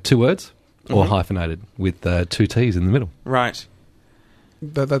 2 words, or hyphenated, with 2 T's in the middle. Right.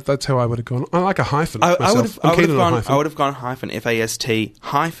 That's how I would have gone. I like a hyphen. I would have gone hyphen, FAST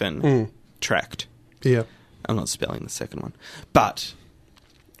hyphen tracked. Yeah. I'm not spelling the second one. But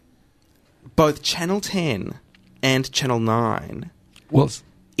both Channel 10 and Channel 9,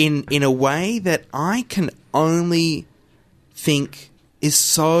 in a way that I can only think is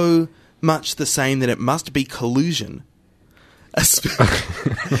so much the same that it must be collusion.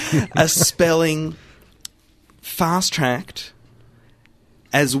 A spelling fast-tracked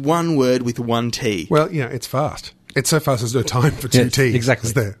as one word with one T. Well, yeah, it's fast. It's so fast there's no time for two T's.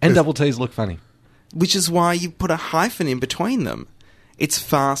 Exactly. There. And double T's look funny. Which is why you put a hyphen in between them. It's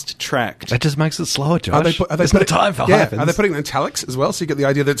fast-tracked. That just makes it slower, Josh. Are they There's no time for hyphens. Are they putting italics as well, so you get the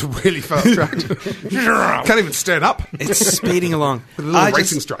idea that it's really fast-tracked? Can't even stand up. It's speeding along. With a little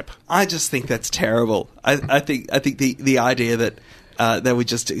racing stripe. I just think that's terrible. I think the idea that they would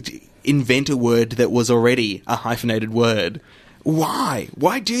just invent a word that was already a hyphenated word. Why?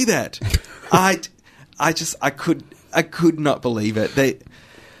 Why do that? I could not believe it.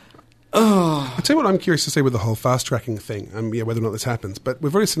 I'll tell you what I'm curious to see with the whole fast-tracking thing, whether or not this happens. But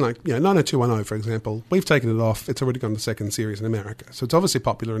we've already seen, 90210, for example. We've taken it off. It's already gone to second series in America. So it's obviously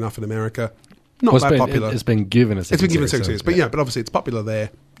popular enough in America. Not that popular. It's been given a second series. It's been given a second series. But but obviously it's popular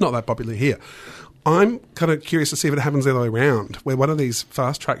there. Not that popular here. I'm kind of curious to see if it happens the other way around, where one of these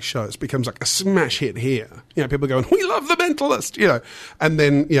fast-track shows becomes like a smash hit here. People going, we love The Mentalist, and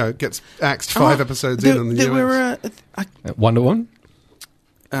then, gets axed 5 episodes in the US. Wonder Woman?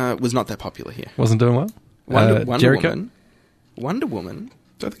 Was not that popular here. Wasn't doing well? Wonder Jericho? Wonder Woman.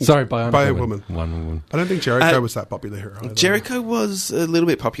 Bionic Woman. Wonder Woman. I don't think Jericho was that popular here either. Jericho was a little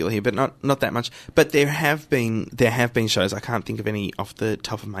bit popular here, but not that much. But there have been shows, I can't think of any off the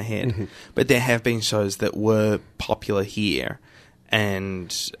top of my head, but there have been shows that were popular here, and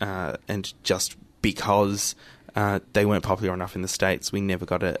just because they weren't popular enough in the States, we never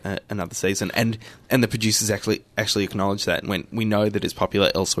got another season. And the producers actually acknowledged that and went, we know that it's popular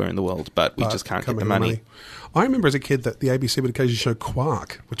elsewhere in the world, but we just can't get the money. I remember as a kid that the ABC would occasionally show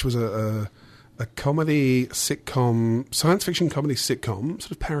Quark, which was a comedy sitcom, science fiction comedy sitcom,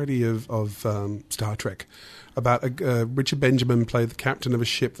 sort of parody of Star Trek, about Richard Benjamin played the captain of a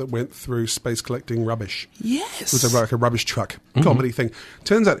ship that went through space collecting rubbish. Yes. It was like a rubbish truck comedy thing.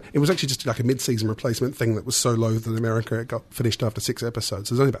 Turns out it was actually just like a mid-season replacement thing that was so low that in America it got finished after 6 episodes.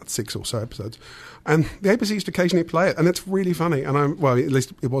 There's only about 6 or so episodes. And the ABC used to occasionally play it, and it's really funny. And at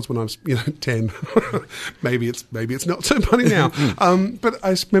least it was when I was 10. maybe it's not so funny now. But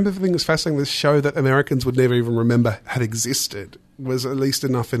I remember the thing that was fascinating, this show that Americans would never even remember had existed was at least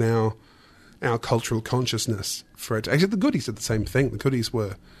enough in our cultural consciousness for it. Actually, the Goodies did the same thing. The Goodies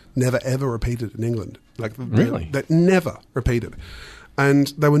were never, ever repeated in England. Really? They never repeated. And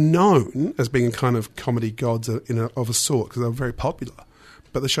they were known as being kind of comedy gods of a sort because they were very popular.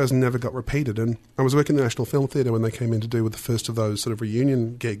 But the shows never got repeated. And I was working at the National Film Theatre when they came in to do with the first of those sort of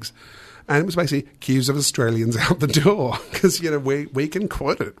reunion gigs. And it was basically queues of Australians out the door because, we can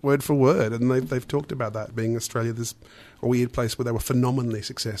quote it word for word. And they've talked about that, being Australia, this weird place where they were phenomenally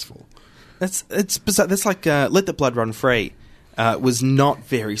successful. It's bizarre. That's like Let the Blood Run Free was not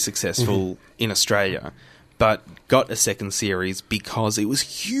very successful in Australia, but got a second series because it was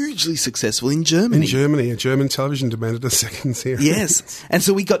hugely successful in Germany. In Germany, a German television demanded a second series. Yes, and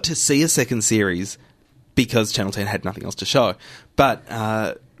so we got to see a second series because Channel 10 had nothing else to show, but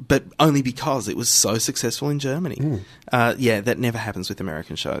only because it was so successful in Germany. That never happens with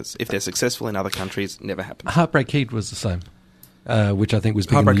American shows. If they're successful in other countries, it never happens. Heartbreak Kid was the same. Which I think was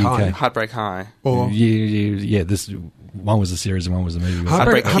big in the UK. Heartbreak High. Or this one was a series and one was a movie.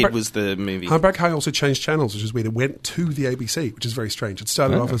 Heartbreak Kid was the movie. Heartbreak High also changed channels, which is weird. It went to the ABC, which is very strange. It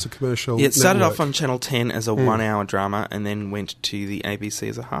started off as a commercial. Yeah, it started off on Channel 10 as a 1-hour drama and then went to the ABC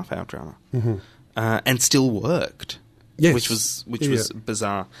as a half-hour drama. And still worked. Yes. Which was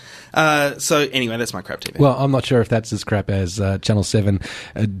bizarre. So anyway, that's my crap TV. Well, I'm not sure if that's as crap as Channel 7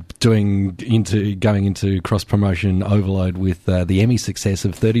 going into cross-promotion overload with the Emmy success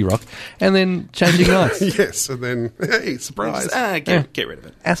of 30 Rock and then changing nights. Yes, and then, hey, surprise. Get rid of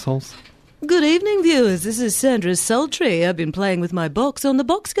it. Assholes. Good evening, viewers. This is Sandra Sultry. I've been playing with my box on the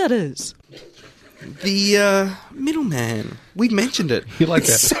Box Cutters. The Middleman. We mentioned it. You like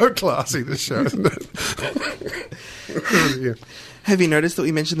that? It's so classy, this show, isn't it? Have you noticed that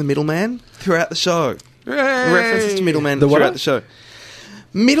we mentioned the Middleman throughout the show? Yay! References to Middleman throughout the show.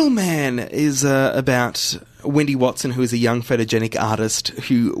 Middleman is about Wendy Watson, who is a young photogenic artist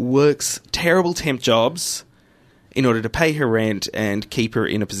who works terrible temp jobs in order to pay her rent and keep her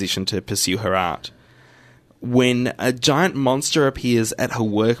in a position to pursue her art. When a giant monster appears at her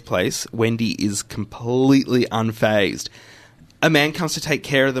workplace, Wendy is completely unfazed. A man comes to take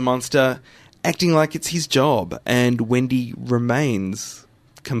care of the monster, acting like it's his job, and Wendy remains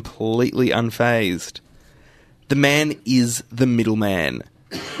completely unfazed. The man is the middleman,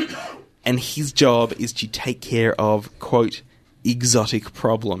 and his job is to take care of, quote, exotic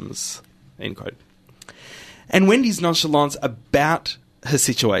problems, end quote. And Wendy's nonchalance about her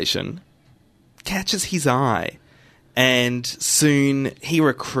situation catches his eye, and soon he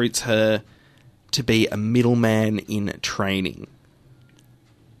recruits her to be a middleman in training.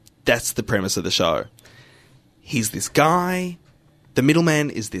 That's the premise of the show. He's this guy. The middleman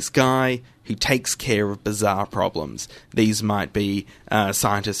is this guy who takes care of bizarre problems. These might be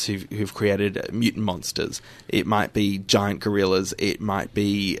scientists who've created mutant monsters. It might be giant gorillas. It might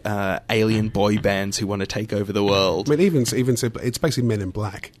be alien boy bands who want to take over the world. I mean, even simply, it's basically Men in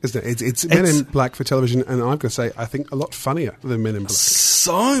Black, isn't it? It's Men in Black for television, and I've got to say, I think a lot funnier than Men in Black.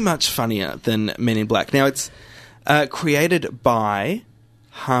 So much funnier than Men in Black. Now, it's created by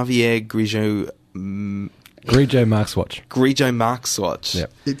Javier Grillo Marxwatch. Grillo Marxwatch.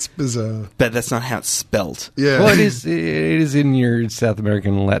 Yep. It's bizarre. But that's not how it's spelt. Yeah. Well, it is in your South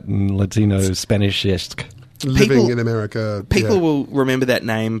American, Latin, Latino, Spanish-esque. Living in America. People will remember that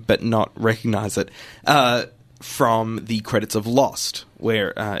name but not recognise it from the credits of Lost,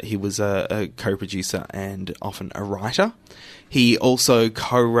 where he was a co-producer and often a writer. He also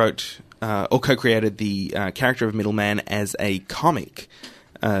co-wrote or co-created the character of Middleman as a comic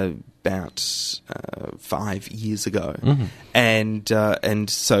about 5 years ago, and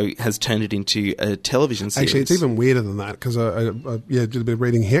so has turned it into a television series. Actually, it's even weirder than that, because I did a bit of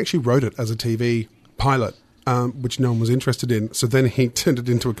reading. He actually wrote it as a TV pilot, which no one was interested in, so then he turned it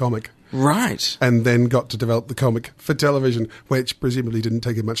into a comic. Right. And then got to develop the comic for television, which presumably didn't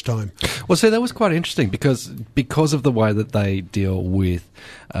take him much time. Well, see, that was quite interesting, because of the way that they deal with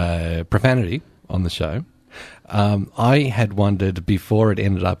profanity on the show. I had wondered, before it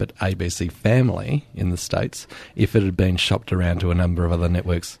ended up at ABC Family in the States, if it had been shopped around to a number of other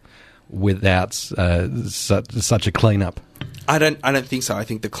networks without such a clean-up. I don't think so. I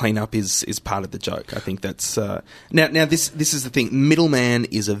think the clean-up is part of the joke. I think that's... Now this is the thing. Middleman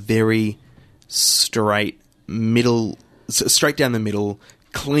is a very straight down the middle,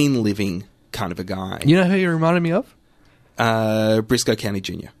 clean living kind of a guy. You know who you reminded me of? Briscoe County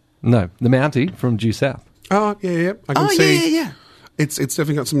Jr. No, the Mountie from Due South. Oh, yeah. I can see. Yeah. It's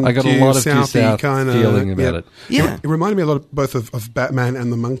definitely got some I got a lot of Due South kind of feeling about it. Yeah. It reminded me a lot of both of Batman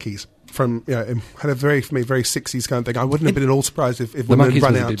and the Monkees. It had a very 60s kind of thing. I wouldn't have been at all surprised if the women Monkees had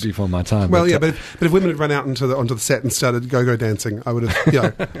run was out. a bit before my time. Well, but if women had run out onto the set and started go-go dancing, I would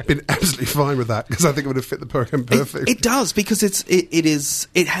have been absolutely fine with that, because I think it would have fit the program perfectly. It does, because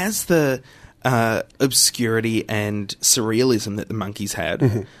it has the obscurity and surrealism that the Monkees had.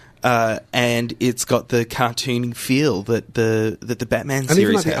 Mm-hmm. And it's got the cartoony feel that the Batman series and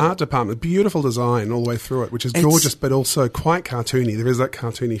even like had. the art department, beautiful design all the way through it, which is gorgeous, but also quite cartoony. There is that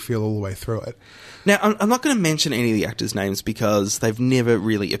cartoony feel all the way through it. Now, I'm not going to mention any of the actors' names because they've never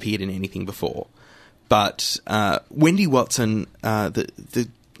really appeared in anything before. But Wendy Watson, the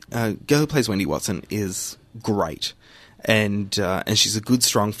girl who plays Wendy Watson, is great, and she's a good,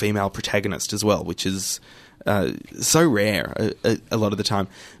 strong female protagonist as well, which is so rare a lot of the time.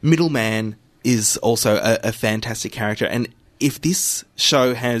 Middleman is also a fantastic character, and if this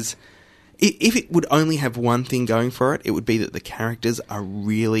show has... If it would only have one thing going for it, it would be that the characters are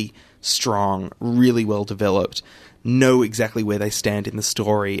really strong, really well developed, know exactly where they stand in the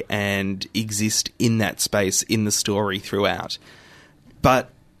story, and exist in that space in the story throughout.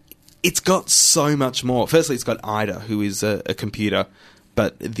 But it's got so much more. Firstly, it's got Ida, who is a computer,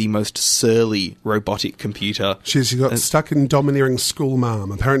 but the most surly robotic computer. She got stuck in domineering school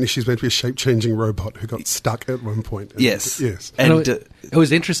mom. Apparently she's meant to be a shape-changing robot who got stuck at one point. Yes. And it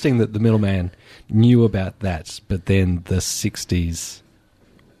was interesting that the middleman knew about that, but then the 60s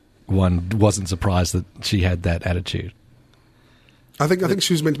one wasn't surprised that she had that attitude. I think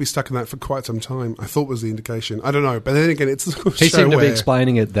she was meant to be stuck in that for quite some time. I thought was the indication. I don't know. But then again, it's a show He seemed to be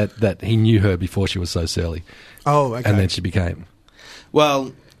explaining it that he knew her before she was so surly. Oh, okay. And then she became...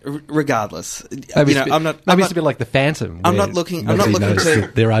 Well, regardless, maybe I'm not. It's a bit like the Phantom. I'm not looking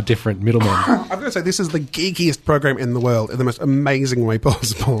to. There are different middlemen. I'm going to say this is the geekiest program in the world in the most amazing way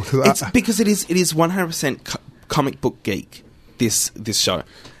possible. Because it is 100% comic book geek. This show.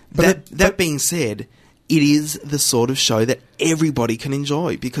 But that being said, it is the sort of show that everybody can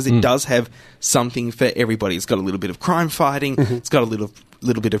enjoy, because it does have something for everybody. It's got a little bit of crime fighting. Mm-hmm. It's got a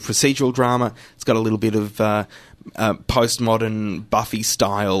little bit of procedural drama. It's got a little bit of postmodern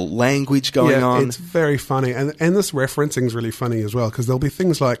Buffy-style language going on. It's very funny. And this referencing is really funny as well, because there'll be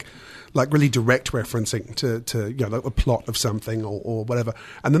things like like really direct referencing to you know, like the plot of something or whatever.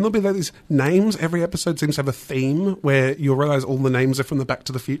 And then there'll be these names. Every episode seems to have a theme where you'll realise all the names are from the Back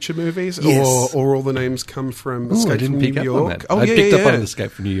to the Future movies, Yes. or all the names come from I Escape didn't from pick New up on York. that. I picked up on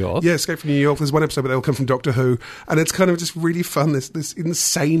Escape from New York. Yeah, Escape from New York. There's one episode where they all come from Doctor Who, and it's kind of just really fun. This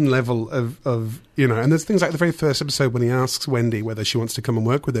insane level of you know, and there's things like the very first episode when he asks Wendy whether she wants to come and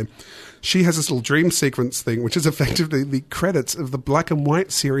work with him. She has this little dream sequence thing, which is effectively the credits of the black and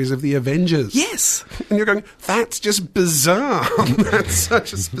white series of the Avengers. Yes. And you're going, that's just bizarre. That's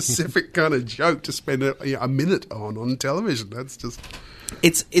such a specific kind of joke to spend a minute on television. That's just...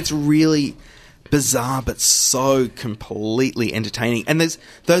 It's really bizarre, but so completely entertaining. And there's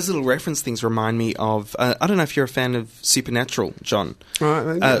those little reference things remind me of. I don't know if you're a fan of Supernatural, John.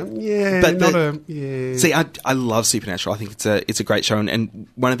 Right, See, I love Supernatural. I think it's a great show, and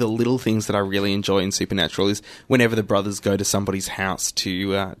one of the little things that I really enjoy in Supernatural is whenever the brothers go to somebody's house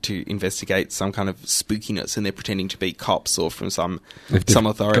to investigate some kind of spookiness, and they're pretending to be cops or from some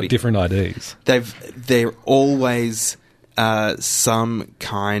authority. Got different IDs. They're always some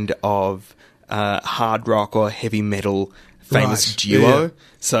kind of hard rock or heavy metal famous duo. Yeah.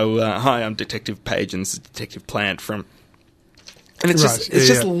 So, hi, I'm Detective Page and this is Detective Plant from... And it's Right,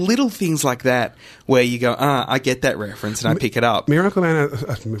 just little things like that where you go, I get that reference and I pick it up.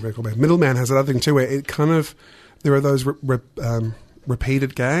 Middleman has another thing too, where it kind of... There are those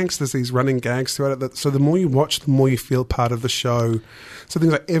repeated gags. There's these running gags throughout it. So the more you watch, the more you feel part of the show. So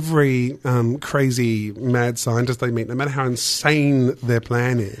things like every crazy mad scientist they meet, no matter how insane their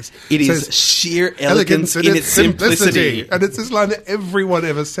plan is, it is sheer elegance in its simplicity. And it's this line that everyone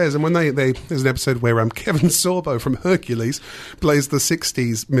ever says. And when there's an episode where Kevin Sorbo from Hercules plays the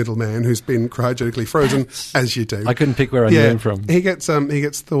 60s middleman who's been cryogenically frozen, as you do. I couldn't pick where I knew him from. He gets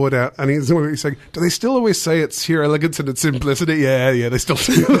thawed out, and he's saying, do they still always say it's sheer elegance and its simplicity? Yeah, they still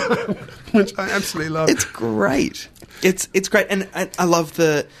do that, which I absolutely love. It's great. It's great, and I love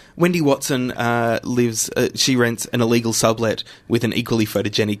the Wendy Watson lives. She rents an illegal sublet with an equally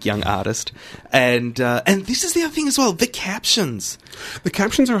photogenic young artist, and this is the other thing as well. The captions. The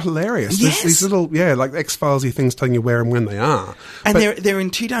captions are hilarious. Yes. There's these little like X-Filesy things telling you where and when they are, and they're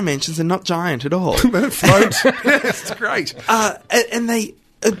in 2 dimensions and not giant at all. They don't float. It's great. And they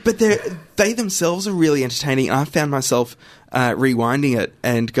themselves are really entertaining. I found myself rewinding it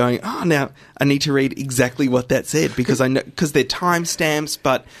and going, now I need to read exactly what that said because I know because they're timestamps.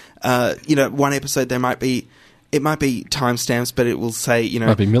 But one episode it might be timestamps, but it will say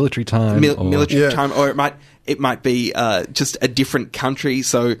might be military time, time, or it might be just a different country.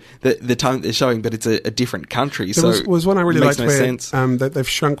 So the time that they're showing, but it's a different country. There was one I really liked where they've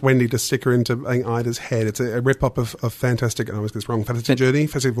shrunk Wendy to stick her into Ida's head. It's a rip-up of Fantastic, and I always get this wrong,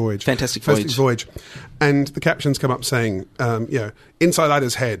 Fantastic Voyage. And the captions come up saying, inside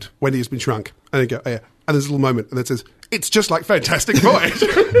Ida's head, Wendy has been shrunk. And they go, and there's a little moment, and it says, it's just like Fantastic Voyage.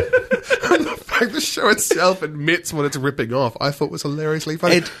 And the fact the show itself admits what it's ripping off, I thought was hilariously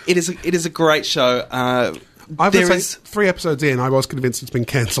funny. It is a great show. I would say 3 episodes in, I was convinced it's been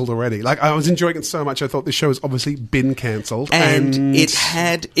cancelled already. Like, I was enjoying it so much, I thought this show has obviously been cancelled. And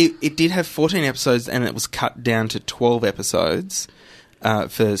it did have 14 episodes, and it was cut down to 12 episodes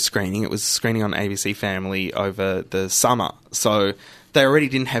for screening. It was screening on ABC Family over the summer, so they already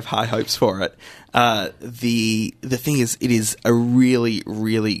didn't have high hopes for it. The thing is, it is a really,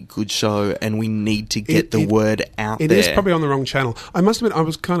 really good show, and we need to get the word out there. It is probably on the wrong channel. I must admit, I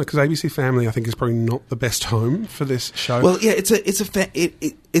was kind of, because ABC Family, I think, is probably not the best home for this show. Well, yeah,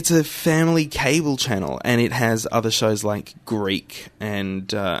 it's a family cable channel, and it has other shows like Greek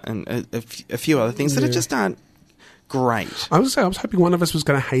and a few other things that just aren't great. I was hoping one of us was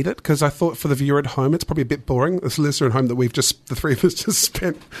going to hate it, because I thought for the viewer at home it's probably a bit boring. This listener at home that the 3 of us just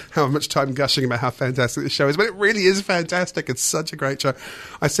spent how much time gushing about how fantastic this show is, but it really is fantastic. It's such a great show.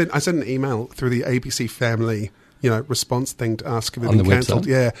 I sent an email through the ABC Family response thing to ask if it had been cancelled.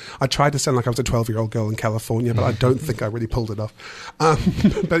 Yeah, I tried to sound like I was a 12-year-old girl in California, but I don't think I really pulled it off.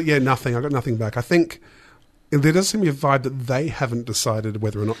 But yeah, nothing. I got nothing back. I think there does seem to be a vibe that they haven't decided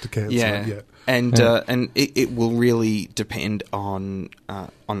whether or not to cancel it yet. And it will really depend on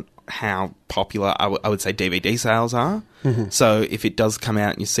how popular I would say DVD sales are. Mm-hmm. So if it does come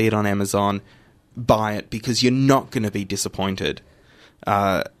out and you see it on Amazon, buy it, because you're not going to be disappointed.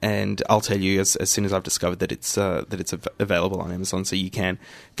 And I'll tell you as soon as I've discovered that it's available on Amazon, so you can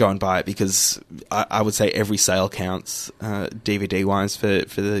go and buy it, because I would say every sale counts DVD wise for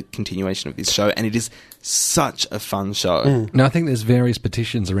the continuation of this show, and it is such a fun show. Now, I think there's various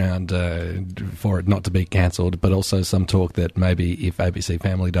petitions around for it not to be cancelled, but also some talk that maybe if ABC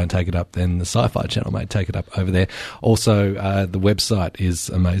Family don't take it up, then the Sci-Fi Channel may take it up over there. Also, the website is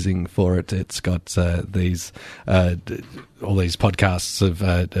amazing for it. It's got these all these podcasts of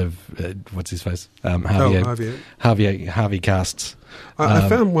what's his face, Harvey casts. I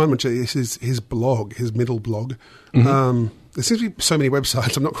found one which is his blog, his middle blog. There seems to be so many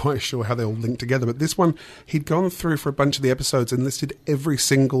websites, I'm not quite sure how they all link together, but this one, he'd gone through for a bunch of the episodes and listed every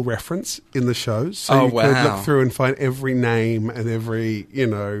single reference in the shows. So you could look through and find every name and every,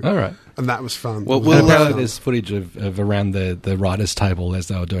 All right. And that was fun. Well, apparently there's footage of around the writers' table as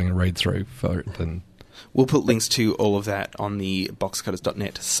they were doing a read-through for it. And we'll put links to all of that on the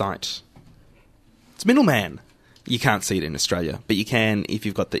boxcutters.net site. It's Middleman. You can't see it in Australia, but you can if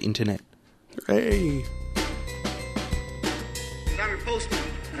you've got the internet. Hey. I'm your postman.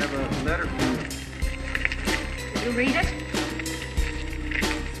 I have a letter from you. Did you read it?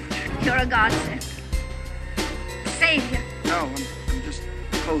 You're a godsend. Savior. No, I'm just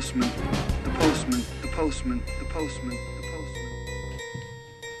the postman. The postman. The postman. The postman. The postman.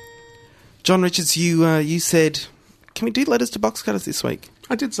 John Richards, you said, can we do letters to box cutters this week?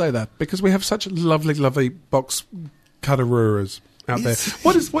 I did say that because we have such lovely, lovely box cutterers out there.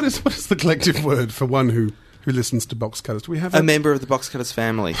 What is the collective word for one who listens to box cutters? Do we have a member of the box cutters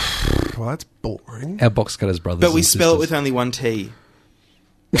family? Well, that's boring. Our box cutters brothers, but we spell it with only one T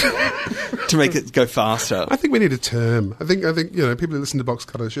to make it go faster. I think we need a term. I think people who listen to box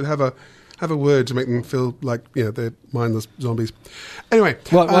cutters should have a word to make them feel like they're mindless zombies. Anyway,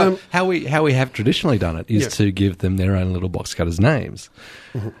 well, how we have traditionally done it is to give them their own little box cutters names.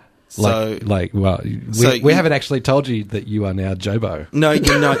 Mm-hmm. We haven't actually told you that you are now Jobo. No,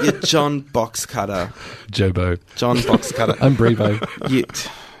 you're not. You're John Boxcutter. Jobo. John Boxcutter. I'm Brevo.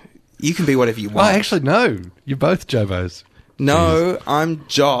 You can be whatever you want. Oh, actually, no. You're both Jobos. No, I'm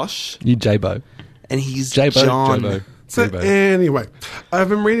Josh. You Jabo. And he's Jabo, John. Jobo. So anyway, I've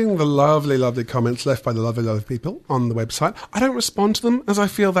been reading the lovely, lovely comments left by the lovely, lovely people on the website. I don't respond to them as I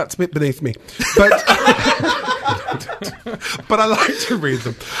feel that's a bit beneath me. But but I like to read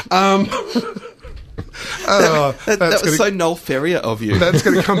them. That was so Noel Ferrier of you. That's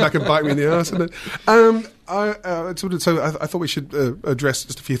going to come back and bite me in the arse, isn't it? I thought we should address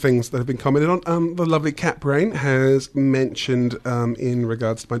just a few things that have been commented on. The lovely Cat Brain has mentioned, in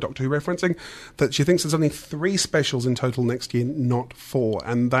regards to my Doctor Who referencing, that she thinks there's only 3 specials in total next year, not 4.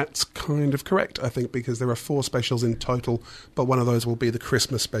 And that's kind of correct, I think, because there are 4 specials in total, but one of those will be the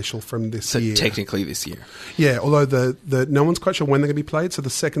Christmas special from this year. So technically this year. Yeah, although the no one's quite sure when they're going to be played, so the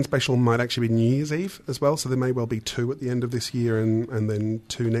second special might actually be New Year's Eve as well, so there may well be 2 at the end of this year and then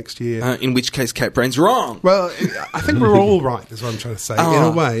 2 next year. In which case Cat Brain's wrong. Well, I think we're all right, is what I'm trying to say. In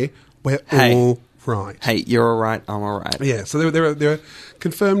a way, we're all right. Hey, you're all right, I'm all right. Yeah, so there are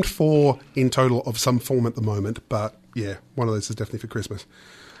confirmed 4 in total of some form at the moment, but yeah, one of those is definitely for Christmas.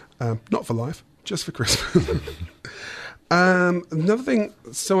 Not for life, just for Christmas. Another thing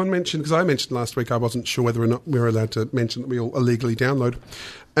someone mentioned, because I mentioned last week I wasn't sure whether or not we were allowed to mention that we all illegally download.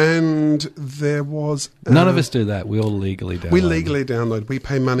 And there was... None of us do that. We all legally download. We legally download. We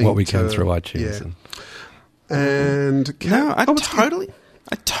pay money. What we can through iTunes. Yeah. And I totally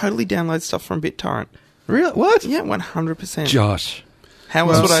download stuff from BitTorrent. Really? What? Yeah, 100%. Josh. How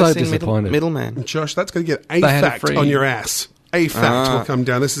else would I sing disappointed. Middleman? Josh, that's going to get a fact on your ass. A fact will come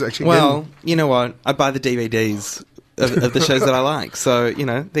down. This is actually... Well, you know what? I buy the DVDs of the shows that I like. So,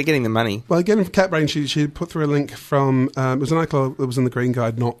 they're getting the money. Well, again, for Cat Brain, she put through a link from... it was an article that was in the Green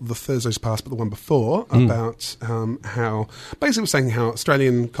Guide, not the Thursday's Past, but the one before, about how... Basically, it was saying how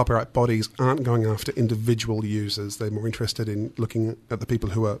Australian copyright bodies aren't going after individual users. They're more interested in looking at the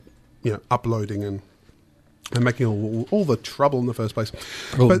people who are, uploading and making all the trouble in the first place.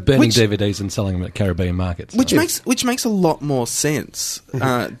 Or burning DVDs and selling them at Caribbean markets. Which makes a lot more sense,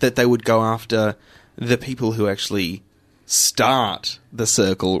 that they would go after the people who actually start the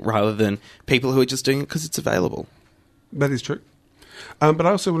circle rather than people who are just doing it because it's available. That is true. But I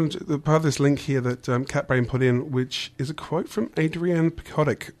also wanted to, part of this link here that Cat Brain put in, which is a quote from Adrienne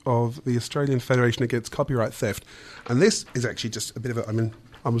Pekotic of the Australian Federation Against Copyright Theft. And this is actually just a bit of a...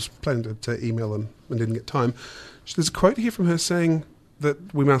 I was planning to email them and didn't get time. There's a quote here from her saying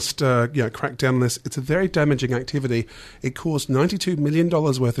that we must crack down on this. It's a very damaging activity. It caused $92 million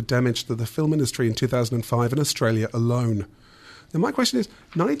worth of damage to the film industry in 2005 in Australia alone. Now, my question is,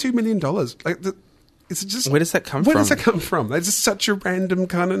 $92 million? It's just, where does that come from? Where does that come from? That's just such a random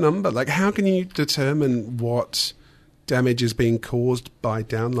kind of number. Like, how can you determine what damage is being caused by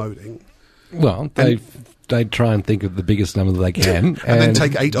downloading? Well, they try and think of the biggest number that they can. and then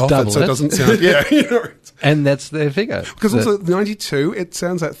take 8 off it so it doesn't sound... Yeah, you know. And that's their figure. Because also 92, it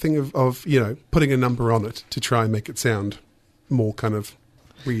sounds that thing of putting a number on it to try and make it sound more kind of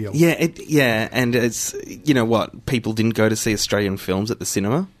real. Yeah, and it's, you know what, people didn't go to see Australian films at the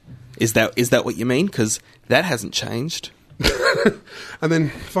cinema? Is that what you mean? Because that hasn't changed. And then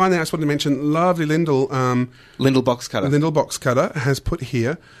finally, I just wanted to mention lovely Lyndall. Lyndall Box Cutter. Lyndall Box Cutter has put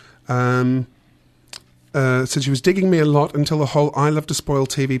here, said she was digging me a lot until the whole I love to spoil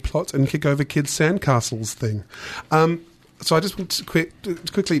TV plot and kick over kids' sandcastles thing. So I just want to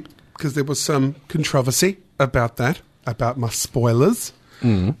quickly, because there was some controversy about that, about my spoilers.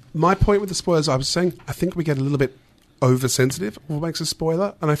 My point with the spoilers, I was saying, I think we get a little bit oversensitive of what makes a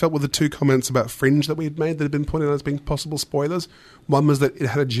spoiler, and I felt with the 2 comments about Fringe that we had made that had been pointed out as being possible spoilers, one was that it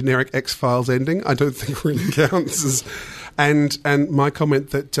had a generic X-Files ending, I don't think really counts as, and my comment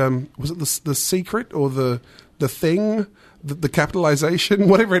that was it the secret or the thing, the capitalization,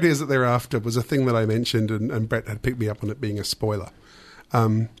 whatever it is that they're after, was a thing that I mentioned, and Brett had picked me up on it being a spoiler.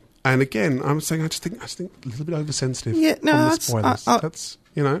 And again, I'm saying I just think a little bit oversensitive on the spoilers. That's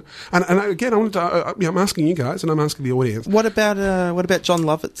you know, and again, I wanted to. I'm asking you guys, and I'm asking the audience. What about John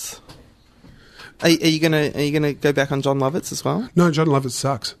Lovitz? Are you gonna go back on John Lovitz as well? No, John Lovitz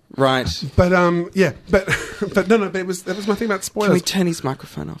sucks. Right. But but no. But that was my thing about spoilers. Can we turn his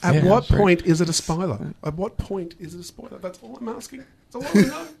microphone off? At what point is it a spoiler? At what point is it a spoiler? That's all I'm asking. That's all I want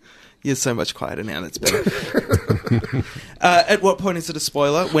to know. You're so much quieter now. That's better. At what point is it a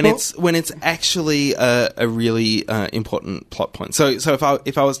spoiler? When it's actually a really important plot point. So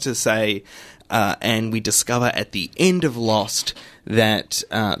if I was to say, and we discover at the end of Lost that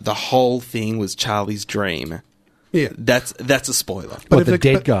the whole thing was Charlie's dream. Yeah, that's a spoiler. But the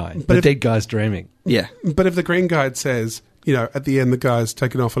dead guy's dreaming. Yeah, but if the Green Guide says, you know, at the end the guy's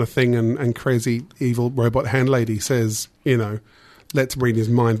taken off on a thing, and crazy evil robot hand lady says, you know, let's read his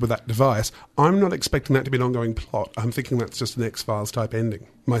mind with that device, I'm not expecting that to be an ongoing plot. I'm thinking that's just an X-Files type ending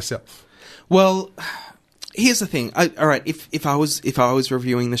myself. Well, here's the thing. All right, if I was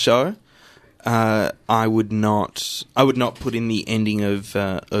reviewing the show, I would not put in the ending of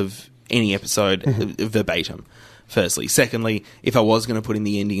any episode verbatim. Firstly, secondly, if I was going to put in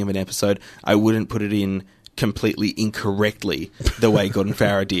the ending of an episode, I wouldn't put it in completely incorrectly the way Gordon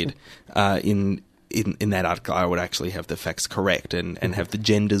Farah did in that article. I would actually have the facts correct and have the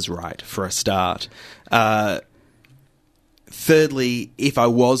genders right for a start. Thirdly, if I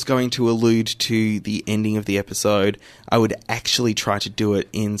was going to allude to the ending of the episode, I would actually try to do it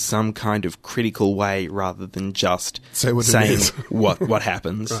in some kind of critical way rather than just saying what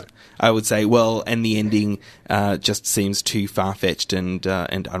happens. Right. I would say, well, and the ending just seems too far-fetched and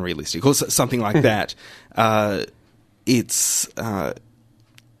unrealistic, or something like that. It's because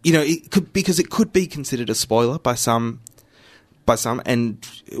it could be considered a spoiler by some, and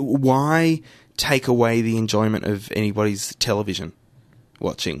why take away the enjoyment of anybody's television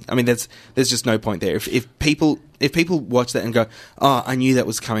watching? I mean, there's just no point there. If people watch that and go, oh, I knew that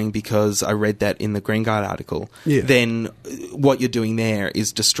was coming because I read that in the Green Guide article, then what you're doing there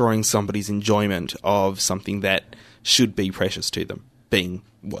is destroying somebody's enjoyment of something that should be precious to them, being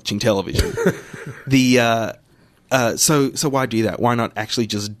watching television. So why do that? Why not actually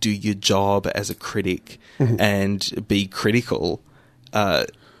just do your job as a critic and be critical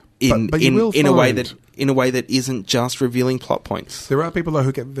in a way that isn't just revealing plot points? There are people though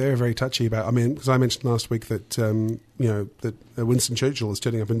who get very, very touchy about. I mean, because I mentioned last week that that Winston Churchill is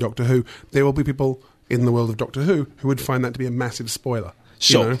turning up in Doctor Who. There will be people in the world of Doctor Who would find that to be a massive spoiler.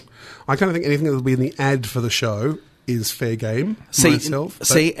 Sure, you know? I kind of think anything that will be in the ad for the show is fair game myself.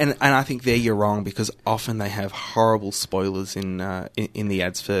 And I think there you're wrong, because often they have horrible spoilers in the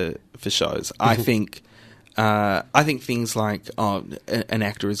ads for shows. I think things like an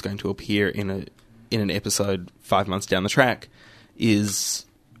actor is going to appear in an episode 5 months down the track is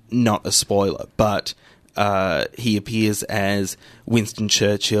not a spoiler, but he appears as Winston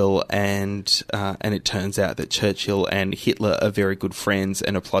Churchill, and it turns out that Churchill and Hitler are very good friends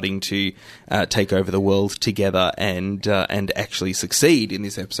and are plotting to take over the world together and actually succeed in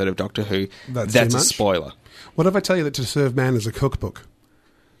this episode of Doctor Who. That's a spoiler. What if I tell you that To Serve Man is a cookbook?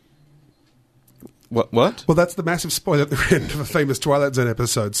 What? Well, that's the massive spoiler at the end of a famous Twilight Zone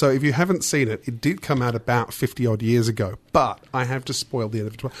episode. So if you haven't seen it, it did come out about 50-odd years ago. But I have to spoil the end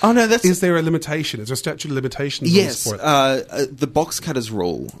of it. Oh, no, is there a limitation? Is there a statute of limitations? Yes. The Box Cutters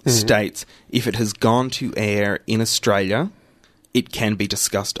rule states if it has gone to air in Australia, it can be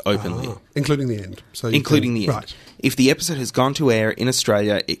discussed openly. Including the end. So including the end. Right. If the episode has gone to air in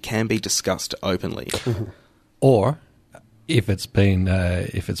Australia, it can be discussed openly. Or if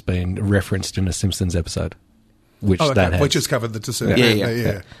it's been referenced in a Simpsons episode, which that has. Which has covered the dessert.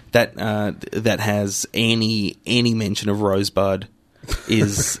 Yeah. That has any mention of Rosebud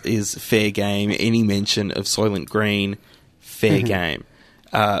is fair game. Any mention of Soylent Green, fair game.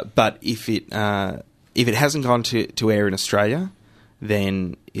 But if it hasn't gone to air in Australia,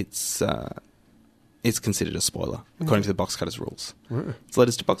 then it's considered a spoiler according to the Box Cutters rules. So let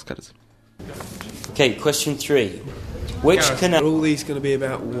us to Box Cutters. Okay, question 3. Which canal? Are all these going to be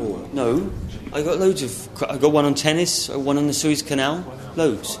about war? No, I got loads of. I got one on tennis, one on the Suez Canal,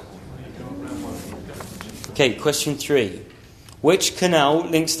 loads. Okay, question 3. Which canal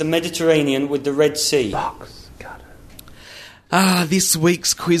links the Mediterranean with the Red Sea? This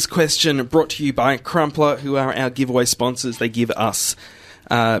week's quiz question brought to you by Crumpler, who are our giveaway sponsors. They give us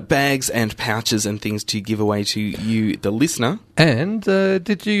bags and pouches and things to give away to you, the listener. And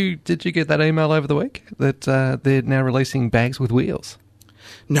did you get that email over the week that they're now releasing bags with wheels?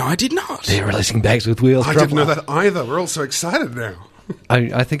 No, I did not. They're releasing bags with wheels. I didn't know that either. We're all so excited now.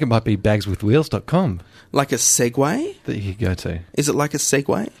 I think it might be bagswithwheels.com. Like a Segway? That you can go to. Is it like a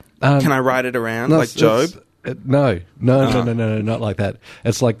Segway? Can I ride it around like Job? No, not like that.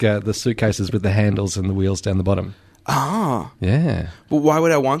 It's like the suitcases with the handles and the wheels down the bottom. Ah. Yeah. But why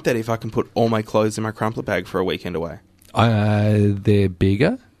would I want that if I can put all my clothes in my Crumpler bag for a weekend away? They're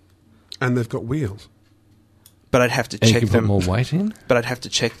bigger. And they've got wheels. But I'd have to and check you can them. Put more weight in? But I'd have to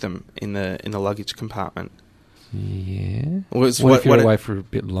check them in the luggage compartment. Yeah. What if you're away for a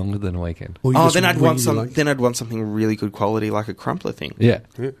bit longer than a weekend? Then I'd want something really good quality, like a Crumpler thing. Yeah.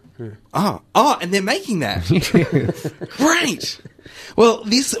 And they're making that. Great. Well,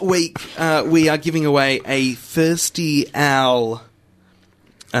 this week we are giving away a Thirsty Owl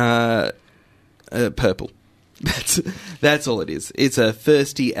purple. That's all it is. It's a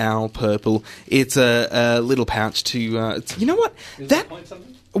Thirsty Owl purple. It's a little pouch to. You know what?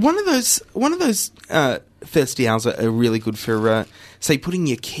 One of those Thirsty Owls are really good for say putting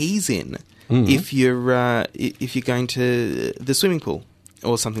your keys in if you're going to the swimming pool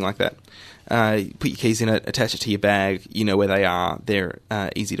or something like that. Put your keys in it, attach it to your bag. You know where they are. They're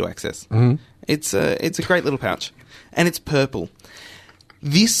easy to access. Mm-hmm. It's a great little pouch, and it's purple.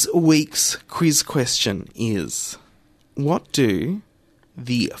 This week's quiz question is: what do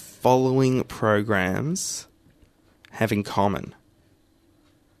the following programs have in common?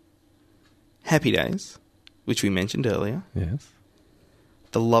 Happy Days, which we mentioned earlier. Yes.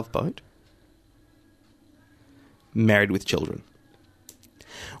 The Love Boat. Married with Children.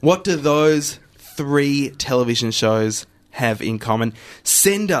 What do those 3 television shows have in common?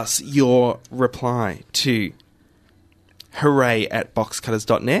 Send us your reply to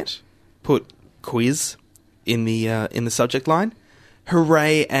hooray@boxcutters.net. Put quiz in the subject line.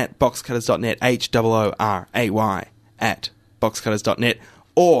 Hooray@boxcutters.net. HOORAY at boxcutters.net.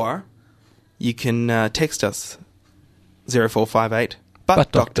 Or you can text us 0458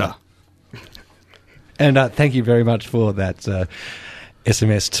 Butt Doctor. And thank you very much for that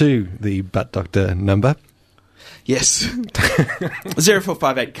SMS to the Butt Doctor number. Yes.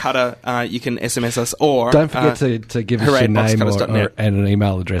 0458 Cutter. You can SMS us or... Don't forget to give us your name and an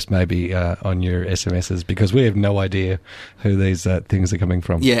email address maybe on your SMSs, because we have no idea who these things are coming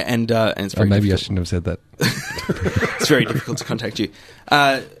from. Yeah, and it's very maybe difficult. I shouldn't have said that. It's very difficult to contact you.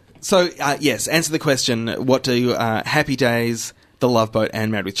 So, yes, answer the question. What do Happy Days, The Love Boat,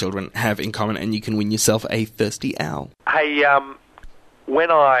 and Married with Children have in common? And you can win yourself a Thirsty Owl. Hey,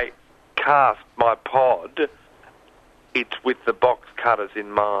 when I cast my pod, it's with the box cutters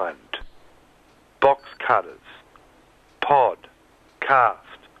in mind. Box cutters. Pod. Cast.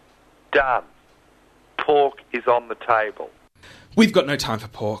 Done. Pork is on the table. We've got no time for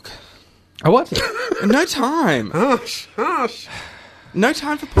pork. Oh, what? No time. Hush. No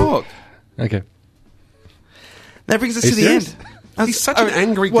time for pork. Okay. That brings us to the end. He's such an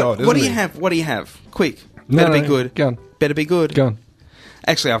angry god, isn't What do he? you have? What do you have? Quick. No, Better be good. Go on. Better be good. Go on.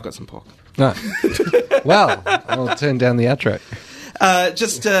 Actually, I've got some pork. No. Well, I'll turn down the outro.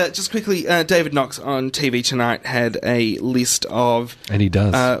 Just quickly, David Knox on TV Tonight had a list of... And he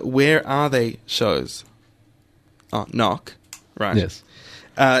does. Where Are They shows. Oh, Knock. Right. Yes.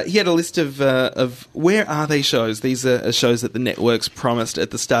 He had a list of Where Are They shows. These are shows that the networks promised at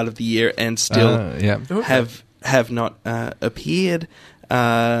the start of the year and still have not appeared.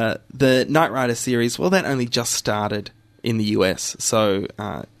 The Knight Rider series, well, that only just started in the US, so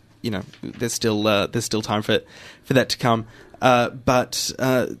there's still time for that to come. But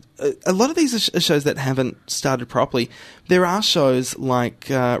a lot of these are shows that haven't started properly. There are shows like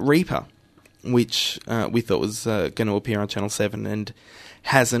Reaper, which we thought was going to appear on Channel 7 and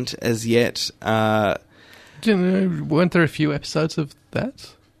hasn't as yet. Weren't there a few episodes of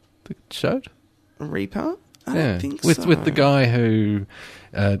that showed? Reaper? I Yeah, don't think with so. with the guy who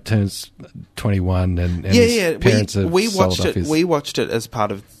turns 21 and yeah, his parents have we sold watched off it. his... We watched it as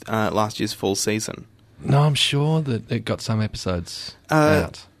part of last year's fall season. No, I'm sure that it got some episodes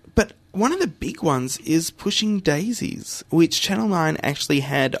out. But one of the big ones is Pushing Daisies, which Channel 9 actually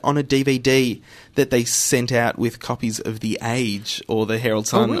had on a DVD that they sent out with copies of The Age or The Herald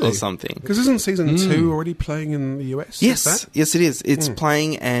Sun or something. Because isn't season 2 already playing in the US? Yes, yes, it is. It's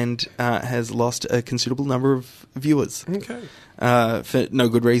playing and has lost a considerable number of viewers. Okay. For no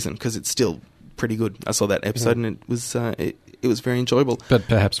good reason, because it's still pretty good. I saw that episode and it was very enjoyable. But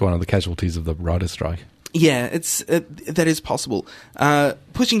perhaps one of the casualties of the writer's strike. Yeah, that is possible.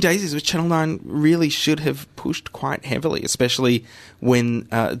 Pushing Daisies with Channel 9 really should have pushed quite heavily, especially when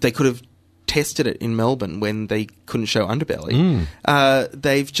they could have tested it in Melbourne when they couldn't show Underbelly.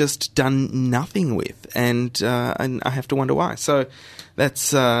 They've just done nothing with, and I have to wonder why. So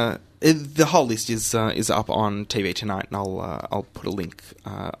that's the whole list is up on TV Tonight, and I'll put a link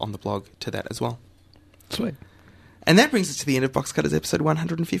on the blog to that as well. Sweet. And that brings us to the end of Box Cutters episode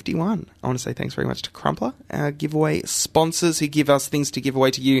 151. I want to say thanks very much to Crumpler, our giveaway sponsors who give us things to give away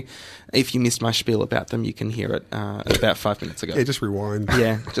to you. If you missed my spiel about them, you can hear it about 5 minutes ago. Yeah, just rewind.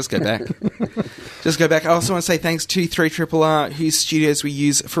 Yeah, just go back. Just go back. I also want to say thanks to 3RRR, whose studios we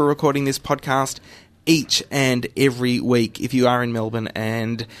use for recording this podcast each and every week. If you are in Melbourne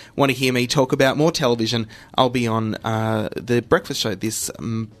and want to hear me talk about more television, I'll be on the breakfast show this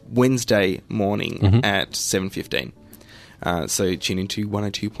Wednesday morning at 7:15. So tune into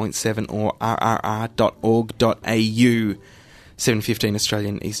 102.7 or rrr.org.au, 7:15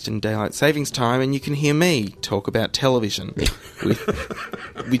 Australian Eastern Daylight Savings Time, and you can hear me talk about television,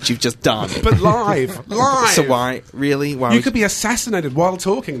 which you've just done. But live! So why, really? Why you could be assassinated while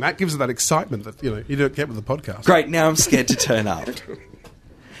talking. That gives it that excitement that you don't get with the podcast. Great, now I'm scared to turn up.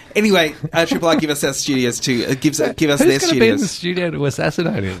 Anyway, Triple R give us our studios too. Give us their studios. Who's going to be in the studio to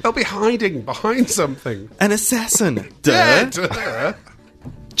assassinate him? They'll be hiding behind something. An assassin. Duh. Yeah, duh.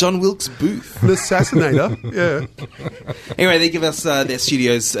 John Wilkes Booth. An assassinator, yeah. Anyway, they give us their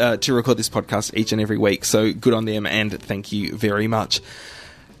studios to record this podcast each and every week, so good on them, and thank you very much.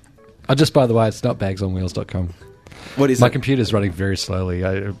 Just by the way, it's not bagsonwheels.com. What is My it? computer's running very slowly.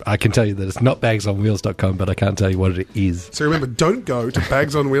 I can tell you that it's not bagsonwheels.com, but I can't tell you what it is. So remember, don't go to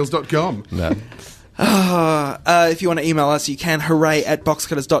bagsonwheels.com. No. If you want to email us, you can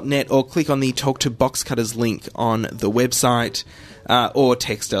hooray@boxcutters.net or click on the Talk to Box Cutters link on the website, or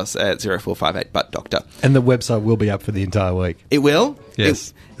text us at 0458-BUT-DOCTOR. And the website will be up for the entire week. It will?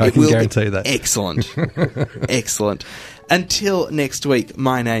 Yes. I can guarantee that. Excellent. Excellent. Until next week,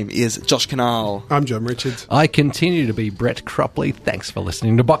 my name is Josh Canal. I'm John Richards. I continue to be Brett Cropley. Thanks for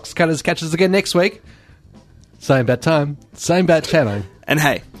listening to Box Cutters. Catch us again next week. Same bat time, same bat channel. And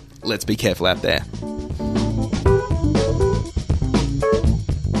hey, let's be careful out there.